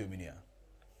 Yes, you minia.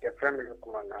 Your friend is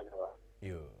commander.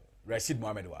 You Rashid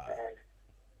Mohammed.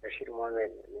 Rashid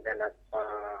Mohammed, then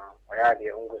I the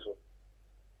Ungusu.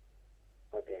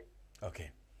 Okay.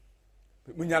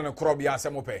 Munyana Krobia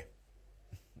Samope.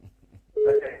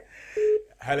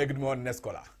 Hello, good morning,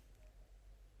 Nescola.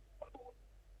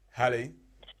 Hello.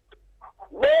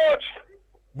 What?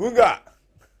 Bunga.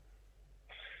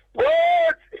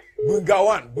 What? Bunga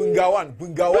one.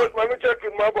 What? Mami check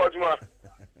with my boss, man.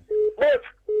 What?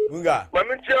 Bunga.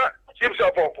 Mami check chips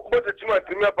up. But the team at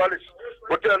Premier Palace.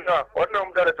 But then now, what now?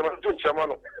 I'm going to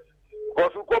Chamano.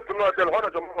 Because we go to know the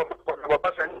honor of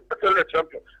Bass and the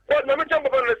champion. But Mami jump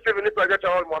upon the 7 if I get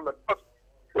all Mohammed.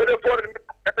 With the foreign,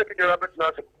 I think the rabbit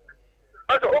nothing.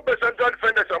 As a open central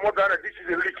defenders, I'm more than this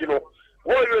is a league, you know.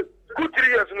 Well, good 3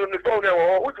 years in the phone,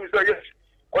 which is the yes.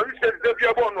 Because he said, they'll be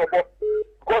a bone,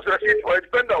 because Rashid, or a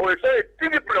defender, or a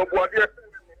discipline, or a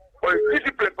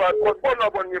discipline, but was born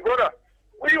up on your brother.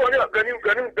 We only have Ganim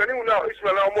now,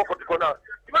 Ismail, more particular.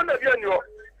 Even if you know,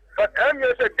 but I'm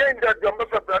just again that you're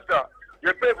not a plaster.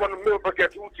 You pay for the mill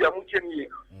bucket, Muchi,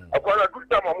 upon a good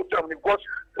time, because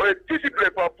we're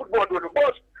discipline for football with the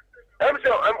boss. I'm a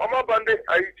bandit.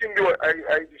 I think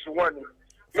I this one.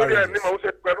 You know, I'm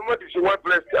also this one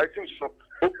place. I think so.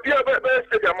 Be a better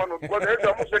stadium, because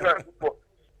I'm saying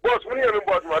boss, when you're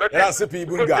about my that's a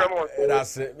Bunga.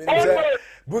 That's it.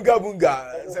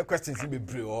 Bunga. It's a question to be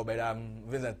brave, but I'm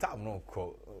visit time no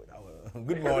call.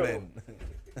 Good morning.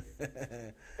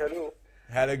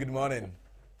 Hello, good morning.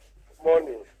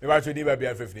 Morning. You want to be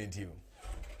a 15 to you.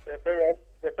 The very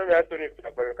Anthony,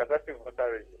 catastrophe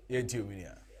water. Yet you,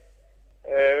 Minia.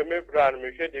 Me brand,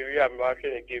 me share the way I'm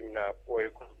watching a game now for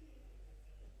you.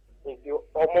 If you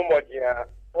Omomodia,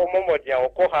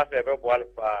 Oko has ever one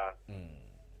for.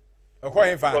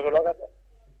 Okay, in fact,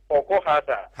 Oko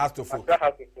has to foot.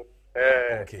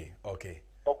 Okay. Okay.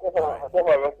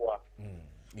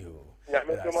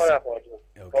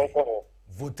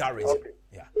 Voter raising.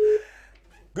 Yeah.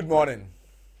 Good morning.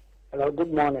 Hello,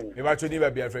 good morning. You actually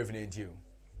never be afraid of you.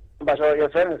 But your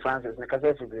friend is Francis,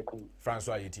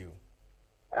 Francois, you too.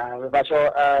 But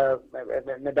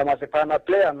Madam as a final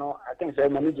player, no, I think it's a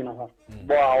managing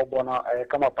Bono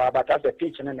come up, but as a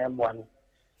teacher in M1.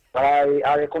 But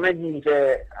I recommend him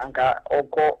to Anka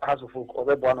Oko has a book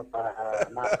over one of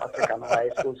African high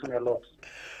schools in a lot.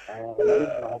 And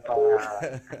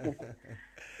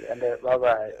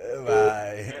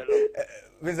bye.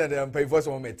 Vincent, I'm paying for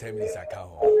some 10 minutes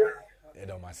account.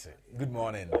 Good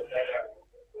morning.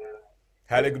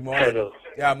 Hello, good morning. Hello.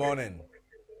 Yeah, morning.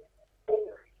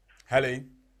 Hello.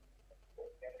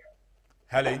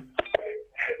 Hello.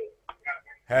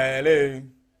 Hello. Hello.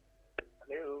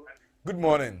 Good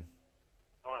morning.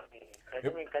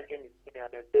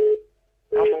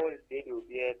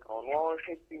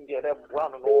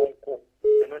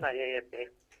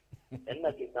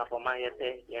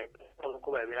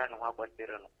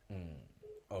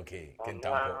 Okay,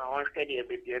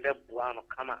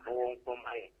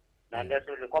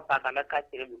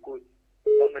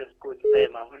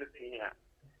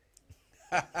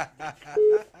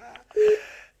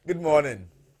 good morning.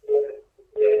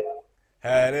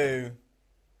 Hello.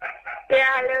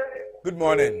 Yeah, hello. Good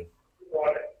morning.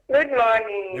 Good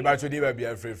morning. You about to be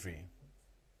free.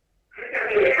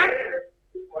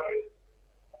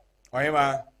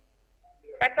 Oyema.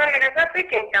 That's why I'm not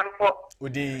picking them for.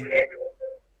 Udi.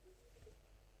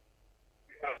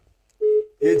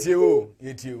 You.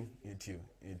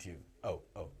 Oh.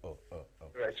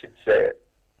 Rashid said,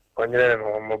 on your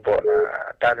home about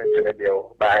talent in the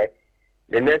deal. By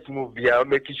the next movie, I'll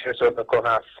make sure so the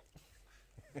co-house.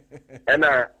 And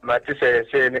my sister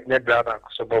say, net brother,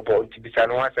 so Bobo, to be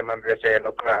son once a man, say,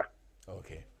 no cry.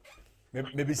 Okay.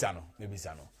 Maybe Sano.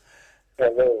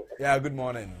 Hello. Yeah, good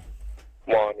morning.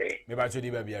 Morning. Maybe I should be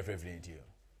free to you.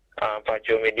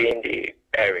 Pachomidindi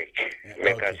Eric.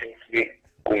 Make us see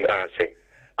Kumase.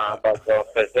 But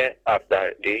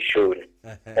after they showed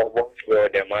almost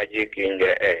the magic in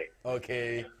the air.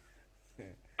 Okay.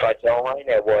 Wine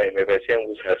a boy, maybe same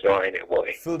with us wine a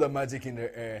boy. Feel the magic in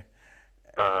the air.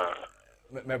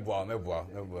 Meboa.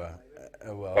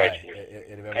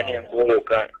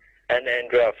 And then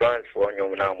draw France for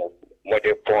your now, what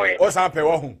the point. What's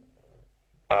happening?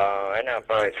 And I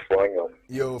France for you.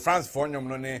 Yo, France for you,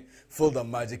 no, feel the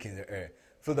magic in the air.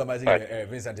 Feel the magic in the air.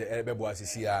 Vincent, Beboa,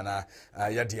 Siciana,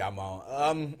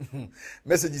 Yadiama.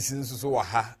 Messages in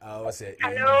Susuaha. I was say,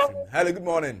 hello, good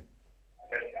morning.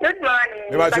 Good morning.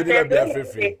 Maybe I should be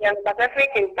free.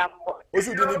 What's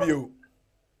your debut?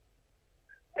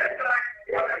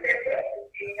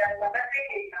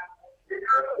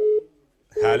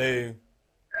 Hello.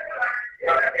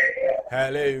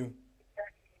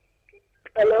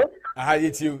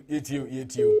 It's you.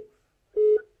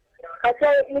 I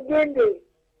said, you didn't.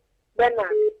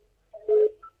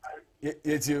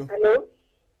 It's you.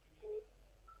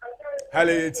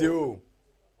 Hello. It's you.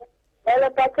 Hello,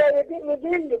 Papa, you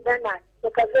didn't the banner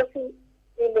because of the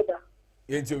window.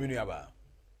 It's you, Winaba.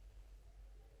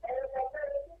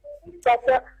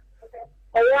 Papa,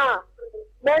 yeah,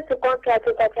 meant to contract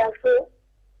with a transfer.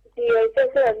 The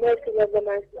assessor and nursing of the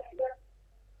man.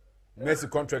 Messi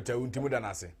contractor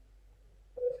Untimudanase.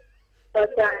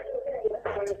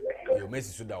 You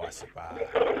Messi should have.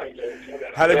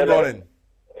 Hello, good morning.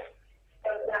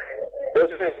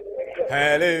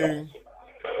 Hello.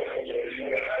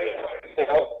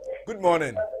 Good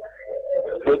morning.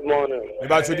 Good morning.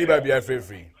 About to be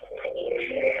free.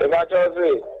 About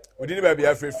you. We didn't be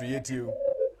free you.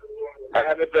 I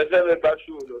have a present about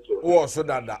you. Oh, so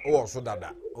that.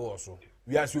 Also.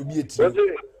 We are so be it.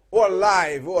 Oh,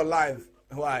 live.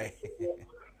 Why?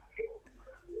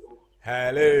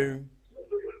 Hello.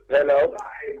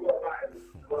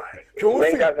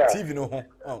 TV no.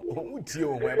 Oh,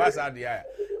 tio, my basa dia.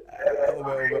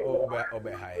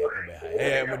 Obe high.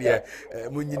 Eh, mo dia,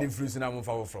 mo nyini fruits na mo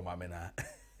fa from amena.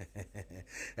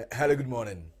 Hello, good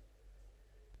morning.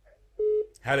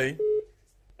 Hello.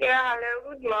 Yeah,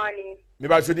 hello, good morning. Me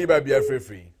ba so di ba be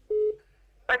free.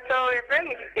 But so your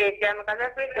friend is saying because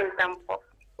everything tampo.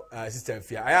 Sister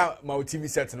Fia, I have my TV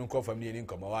set no call from me in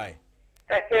come why?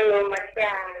 That's so much.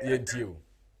 You.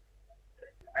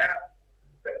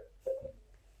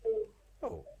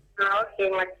 Oh. Okay,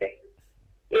 much.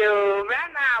 You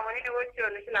ran out when you were to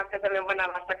listen after the member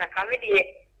of a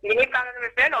comedy. You need to have a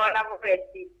friend or love of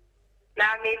it.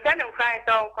 Now, me tell him crying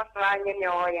down because I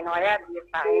I have you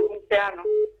fine.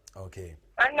 Okay.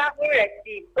 I'm not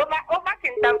very. Go back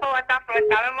in Tampa, what up for a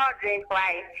drink,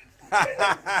 why? who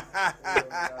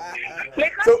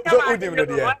did it?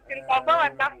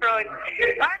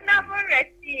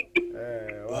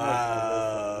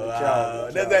 Wow.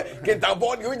 There's a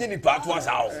Kentabon, you need part was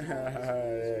out.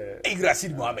 Hey,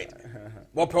 Rashid Mohammed.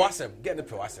 Well, Pewasem, get the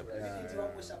Pewasem.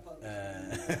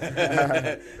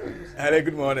 Hello,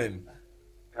 good morning.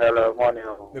 Hello, morning.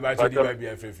 Maybe I told you might be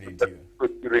a free to you.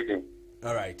 Good reading.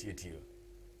 All right, you too.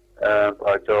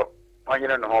 I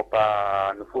don't know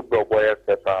how the football boy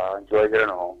enjoy it.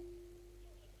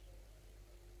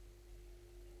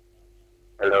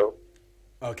 Hello.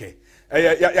 Okay.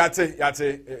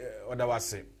 Yate. What I was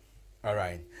saying. All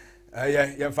right.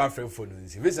 Yeah, far from phone.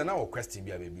 This is now a question,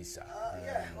 baby, sir.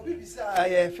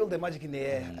 I feel the magic in the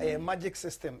air. A magic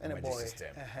system and a boy.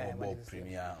 Ball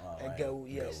premier. Go,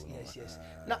 yes.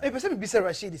 Now, a person be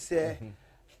Rashid say,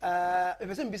 a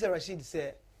person be Rashid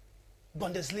say,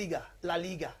 Bundesliga, La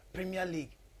Liga, Premier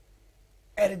League,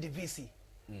 Eredivisie,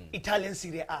 Italian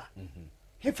Serie A.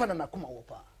 He found an akuma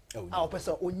wopa. Our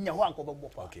person, Unyawan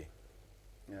Kobopa. Okay.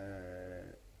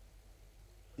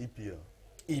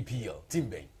 EPL, Team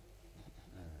Bay.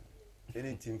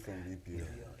 Any team from EPL.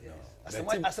 As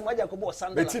a magic about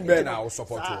Sunday. The Team Bay now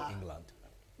support England.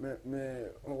 Me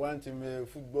want to me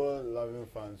football loving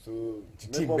fan, so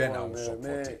Team Bay now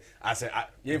support. I say,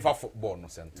 you have football no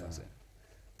sentence.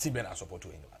 Team Ben support to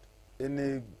England.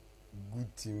 Any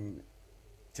good team.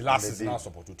 The last is now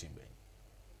support to Team Ben.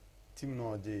 Team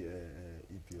no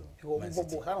EPL.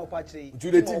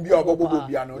 To the team be Bobo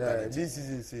Biano. This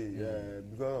season say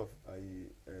because of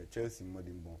Chelsea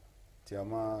Modimbo.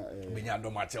 Tiama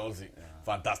Binyando Chelsea.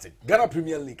 Fantastic. Ghana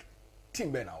Premier League. Team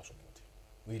Ben now support.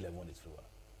 We 11 is through.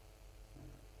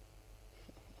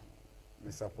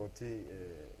 We support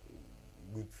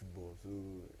good football. So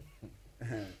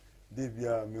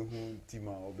Debia me who team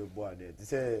of the board there. They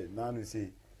say now we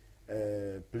say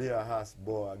player has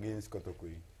ball against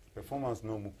Kotokwe. Performance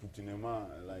no put in a man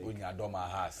like Unyadoma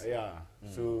has. Yeah.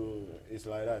 So it's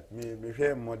like that. Me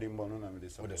share more than one on the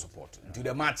support. To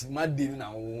the match deal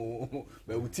now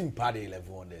but we team party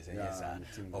 11 on this. Yes,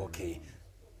 okay.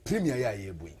 Premier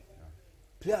year boy.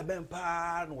 Player ben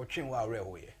pa no watching wa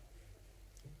railway.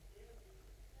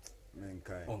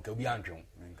 Menkai. Onke bi antwon.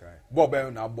 Menkai. Bob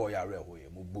na boy are we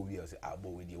mo bo wi say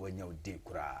abo we dey when you dey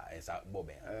kura esa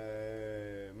bob.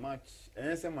 Match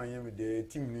ense manye me the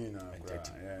team ni na kura.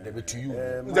 Dey be to you.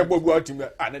 Nze gbogbo team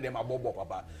and dem abobo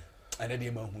papa. And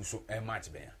dem hu so match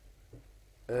ben.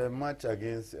 Match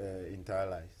against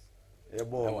Interlies. E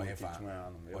ball teach me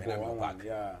anu.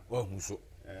 Yeah. Wa hu so.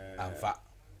 Amfa.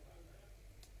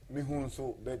 Me who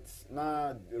so but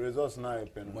now the results now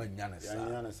happen. So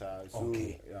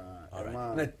okay. All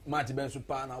right. Match ben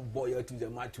super na boy to the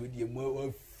match with you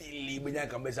more feel me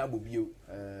can be sabobio.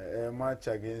 Match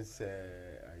against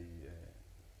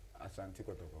Asante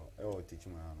Kotoko. Teach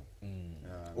me anu.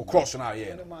 O cross now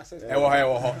here. E wo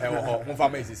mo fa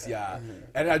message here.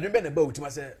 And I remember the boat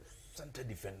say center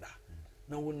defender.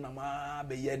 Na won ma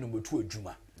be ye number 2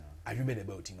 adwuma. I remember the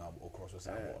boat team o cross was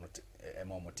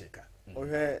Moteka.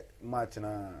 Okay, match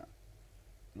na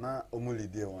omuli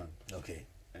day one. Okay.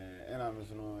 And I'm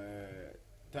so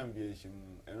time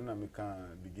beation and na me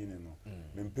can beginning no.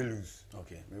 Me pelus.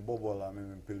 Okay. Me bobola me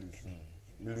pelus.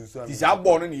 Me lose so. This are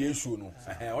born in the issue no.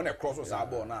 On the cross was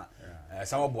born na.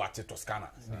 Some boat Toscana.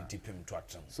 Tip him to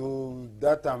action. So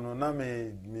that time no na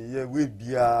me ye we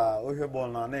bia o hwe ball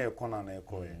na e corner na e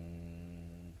ko e.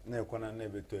 Na e corner na e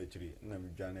beto achiri na me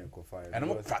dwa na e ko fire. And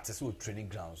I'm practice with training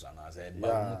grounds and as a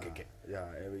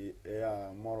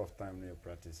yeah, more of time na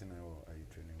practice na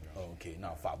training ground. Okay,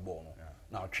 now far ball no.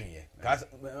 Now train here. Cuz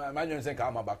imagine saying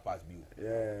come back pass view.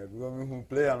 Yeah, because me who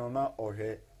play no na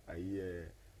ohwe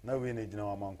na we na gina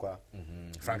wa mankwa.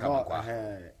 Frank Amankwa.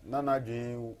 Na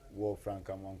dream wo Frank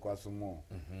Amankwa so mo.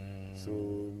 So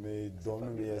me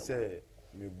don't me say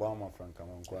me ba ma Frank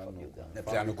Amankwa no. Na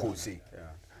play no coach say.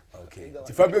 Yeah. Okay.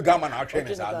 Ti Fabio Gama na train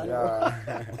is out. Yeah.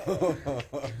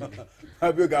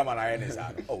 Fabio Gama na is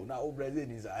out. Oh, now Brazil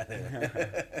is out.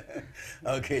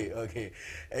 Okay.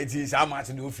 It is how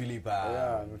much do Philip?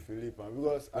 Yeah, no Philip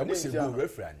because I didn't go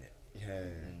referee. Yeah.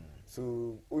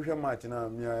 So we match na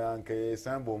me anke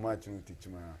sample match no teach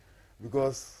me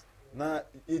because na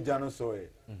ijano so e.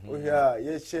 O here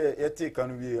ye share ye take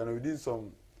can we and within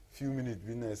some few minutes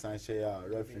we na san share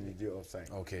referee dey offside.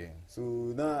 Okay. So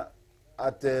now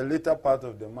at the later part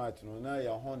of the match, now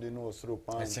your hand no throw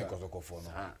pan.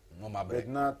 No matter. But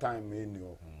now time in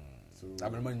you. So I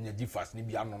remember you fast ni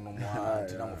bi ano no mo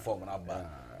to na form na ba.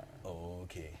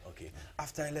 Okay.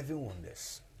 After 11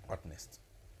 wonders, what next?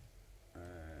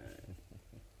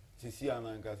 Sisi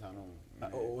ananka sano.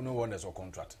 No wonders or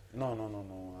contract. No.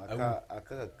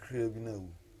 Aka crave na.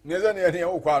 Neza ne ne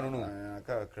o kwa no.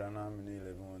 Aka kra na me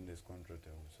 11 wonders contract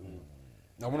so.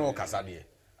 Na mo no kasa de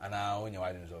ana onye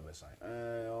wa de so be sign.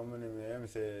 O me me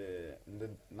say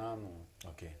nano.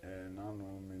 Okay.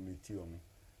 Nano me meti o.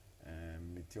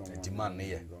 Meti o. Demand ne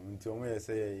ye. Meti o me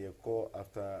say ye call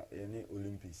after any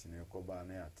Olympics ne call ba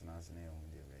na atena se ne ho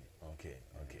de be. Okay.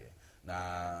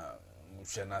 Na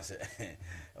shena se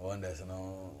wonders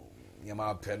no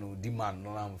yama penu demand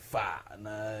no am fa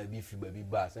na bi fi ba bi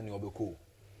ba se ne obeko.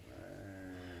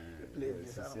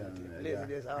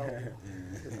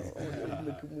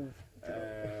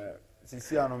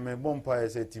 Sisi ano me bompa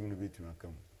ese team no betu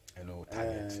akam. No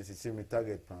target. Sisi me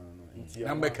target plan no.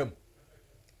 Number come.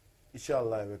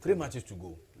 Inshallah. 3 matches to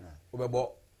go.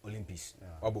 Obebo Olympics.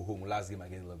 Obo home last game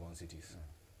against Legon Cities.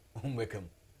 Welcome.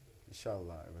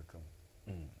 Inshallah welcome.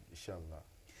 Inshallah.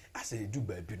 I say do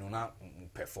baby no na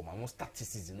perform. I start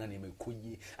season na me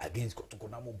koyi against Kotoko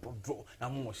na mo draw na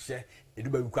mo share. E do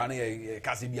baby kwa na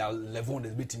kasi be 11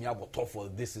 is beating me about top for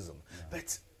this season.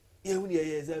 But yeah, when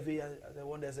you say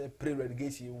one there's a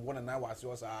pre-relegation 1 and I was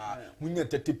we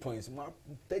need 30 points.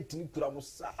 13 to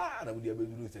almost na we dey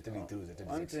do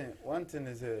 33. One thing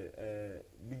is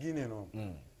beginning of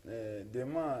the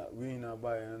man win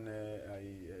by an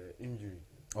injury.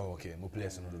 Oh, okay. Mo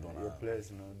players no do dona. Your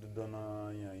players no do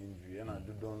dona ya injury and I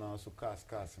do dona so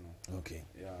cast no. Okay.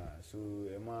 Yeah, so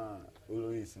Emma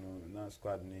always no na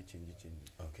squad na change.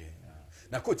 Okay. Yeah.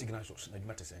 Na coach Ignatius na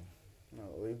Juma Tesen. No,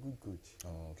 a good coach.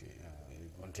 Oh, okay.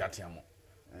 On Tiatiamo.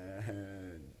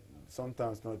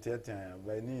 Sometimes not Tiatiamo,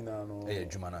 but ni na no.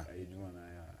 Jumana. Jumana,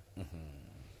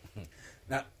 yeah.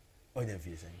 Na onye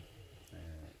fi sen.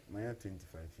 My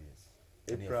 25 years.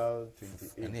 April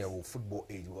 28. And here football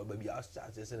age, baby, I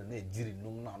started saying, "Nigeria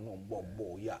no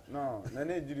ball, yeah." No, na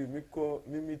Nigeria me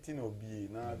meeting obi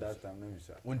na that time no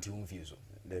sir. Won't you feel so?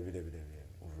 David.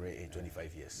 Over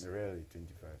 25 years. Really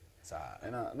 25. Sir.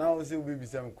 And now also be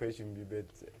some question be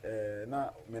but na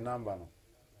me number no.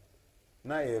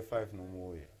 Na year 5 no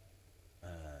more.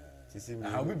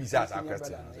 How we be that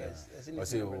question? Yes. I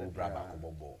say Braba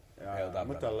Kobobo.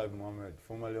 Rashid Mohammed,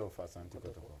 formerly of Asante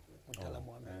Kotoko.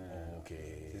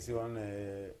 Okay. This one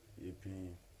EP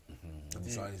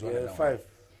 5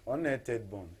 on a third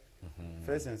born.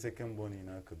 First and second born in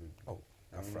Akabu. Oh,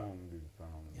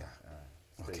 yeah.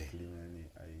 Okay.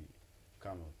 I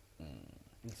come up.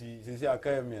 Since I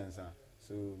came here,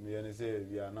 so me say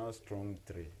we are now strong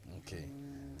 3. Okay.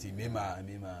 Ti mema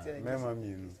me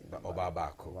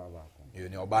Obabako. You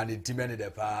know Obani team any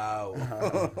the power.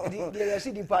 The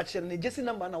Rashid departure the Jesse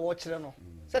number na watch no.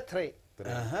 Say 3.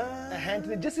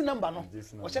 The Jesse number no.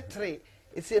 Was 3.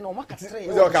 It's no mark 3.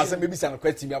 You can say maybe some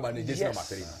question about the Jesse number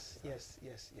 3. Yes.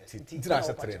 It's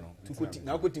 3 no.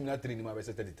 Now go team na 3 ni ma be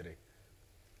 33.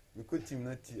 We could team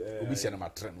not obi se na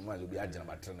matren no will be agent na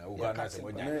matren na wo na se mo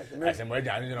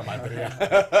agent na matren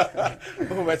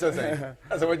o be say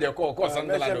as we dey call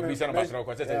Sunderland obi se na matren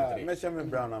ko 33 me share me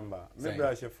brown number me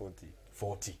brown share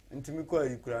 40 ntimi ko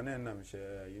ayikura na na me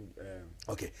share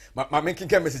okay my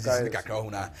making messages in kakra ho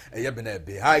na e be na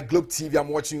be hi Globe TV. I'm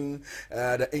watching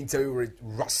the interview with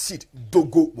Rashid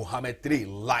Mohammed 3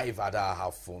 live at our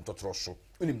half phone totoro so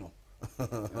unim no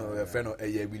friend of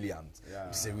Williams.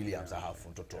 Say Williams, I have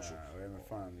fun to trust you.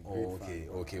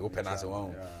 Okay. Open as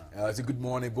well. So good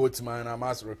morning, both man. I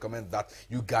must recommend that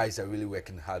you guys are really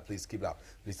working hard. Please keep it up.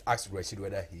 Please ask Rashid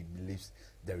whether he believes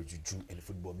there is juju in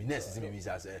football. Me next me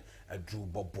as a Drew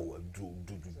Bobo, Drew.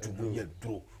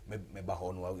 Me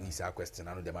bahon is a question.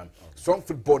 I know the man. Strong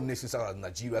football nations are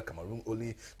Nigeria, Cameroon,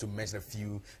 only to mention a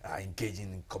few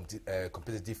engaging in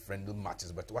competitive friendly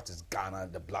matches. But what is Ghana,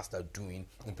 the Blaster, doing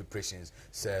in preparations?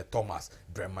 Sir Thomas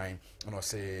Bremine, and I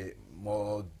say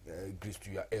more grease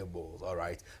to your elbows. All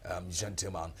right,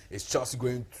 gentlemen. Is Chelsea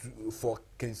going for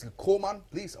Kingsley Coleman?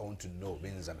 Please, I want to know.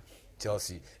 Vincent.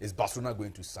 Chelsea, is Barcelona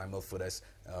going to Simon Fodes?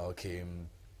 Okay.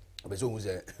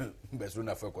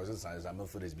 Barcelona for questions Simon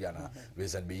Fodes Biana.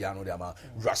 Vincent Biano Dama.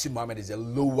 Rashid Mohammed is a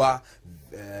lower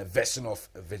version of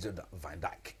Virgil van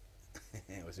Dijk.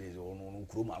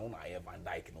 Van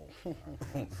Dijk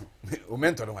no.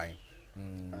 Mentor no hai.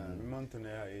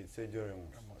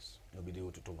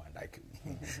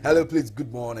 Hello, please.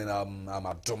 Good morning. I'm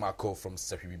Adomako from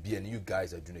Sepibi, and you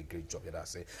guys are doing a great job. I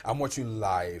say I'm watching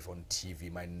live on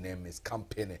TV. My name is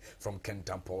Campene from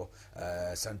Kentampo,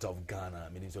 center of Ghana.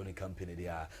 I mean, it's only Campene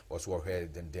there. Was here.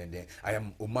 Then I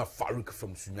am Omar Farouk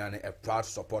from Sunyane, a proud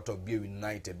supporter of Be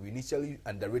United. We initially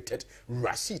underrated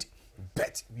Rashid,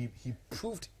 but he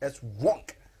proved us wrong.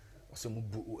 Some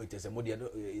it is a modern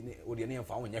name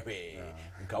for one year.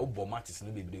 Gaubo matches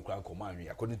no be the crowd command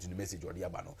according to the message or the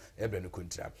abano. Every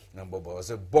contract. Number was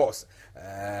a boss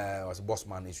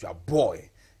man is your boy.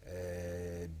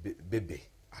 Bebe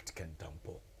at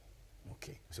Kentampo.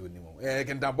 Okay, so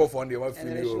Kentampo for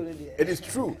it is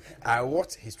true. I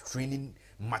watched his training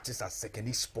matches at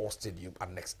Secondary Sports Stadium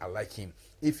at next. I like him.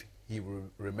 If he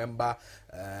will remember,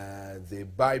 they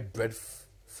buy bread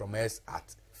from us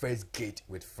at First Gate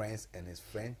with friends and his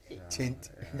friend changed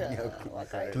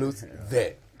clothes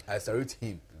there. I salute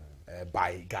him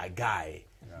by Guy.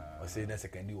 I say na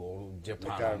secondary or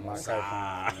Japan.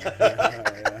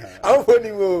 I'm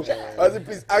funny.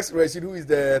 Please ask Rashid who is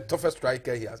the toughest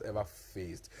striker he has ever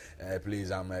faced.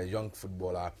 Please, I'm a young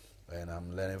footballer and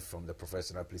I'm learning from the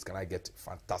professional. Please, can I get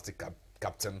fantastic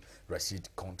Captain Rashid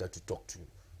Counter to talk to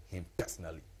him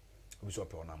personally? We show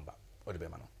up your number. What the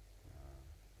man?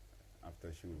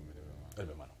 After show,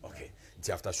 okay. It's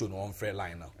after show, no on fair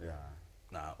line now. Yeah.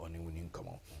 Now only when come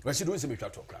on. Rashid, don't say me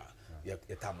talk. Your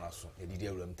time last one. You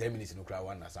did 10 minutes in the crowd.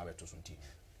 One as I to something.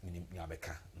 Meaning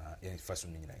Yabeka. Now, first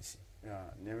one in Nice.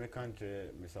 Yeah, never country,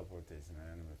 my supporters, and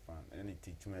I'm a fan. Any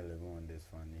teach me 11 on this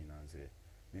fan in and say,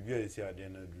 maybe I see at the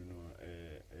end of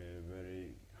a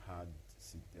very hard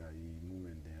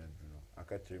movement there. I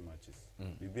catch 3 matches.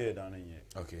 Maybe I done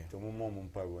it. Okay. To my mom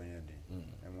and papa one year,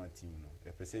 and my team,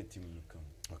 a percent team will come.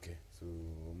 Okay. So,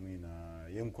 I mean,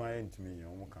 young quiet to me,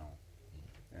 on account.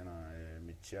 And I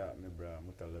Micha, my brother,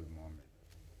 Rashid Mohammed,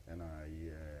 and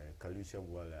I Kalusha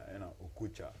Walla, and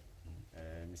Okucha,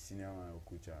 Missina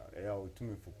Okucha, to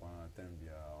me for one time, be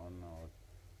on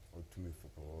or to me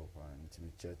for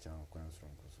and church and coins from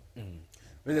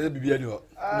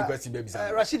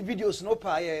Rashid videos, no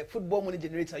pay football money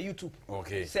generator, YouTube.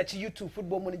 Okay. Search YouTube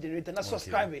football money generator, not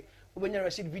subscribe it. When you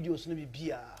Rashid videos, no be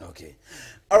beer. Okay.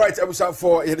 All right, I was out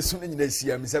for the something this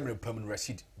year. Miss Permanent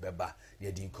Rashid Beba,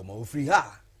 you didn't come over free.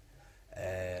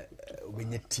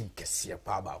 When you think Cassia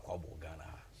Paba Quabo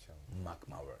Ghana, Mark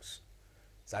Mowers.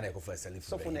 Saneko for selling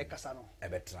so for Necasano.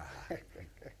 Ebetra.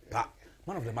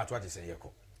 One of the match what is a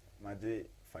yako. My day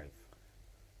 5.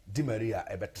 Di Maria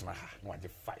Ebetra,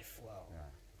 5. Wow.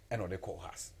 And they call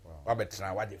us.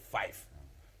 Ebetra, 5.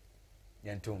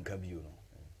 Yanton Cabuno.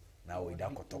 Now we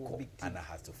don't talk and I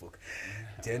have to fuck.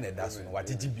 Then that's what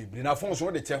did you be? Now, phones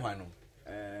what the chairman.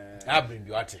 I bring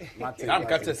you at it. I'm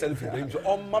captain self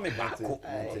on mommy back.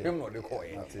 Him not the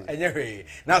coin. Anyway,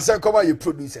 now, sir, come on, you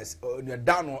producers. You're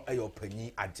down on your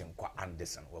penny at Jimqua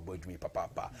Anderson. We're going to be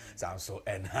papa. Sounds so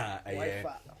and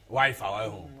wife,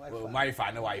 my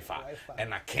final wife,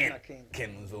 and I can't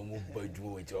move by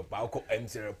do it. Your balcony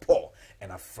MC Paul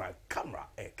and a frank camera,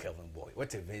 a Kelvin boy.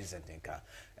 What a Vincent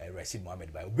and Rashid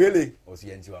Mohammed by Billy was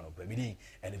the engine of Pemidi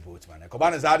and the boatman.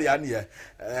 Cobanas Adi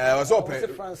was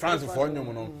open France for you,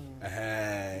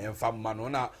 and from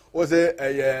Manona was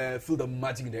a field of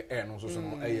magic in the air, and also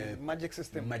a magic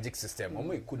system. Oh,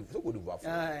 my could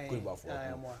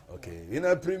okay, in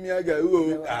a premier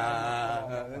go.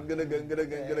 I'm gonna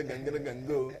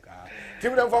go.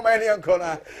 Keep them for my young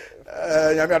corner.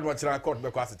 Yamad much in a court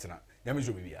because it's not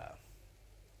Yamizubia.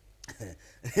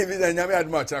 If it's a Yamad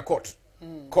much in a court.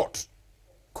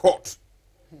 Court.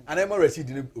 And I'm already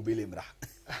didn't obey him.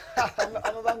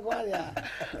 I'm a vanguard.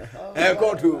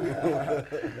 Court.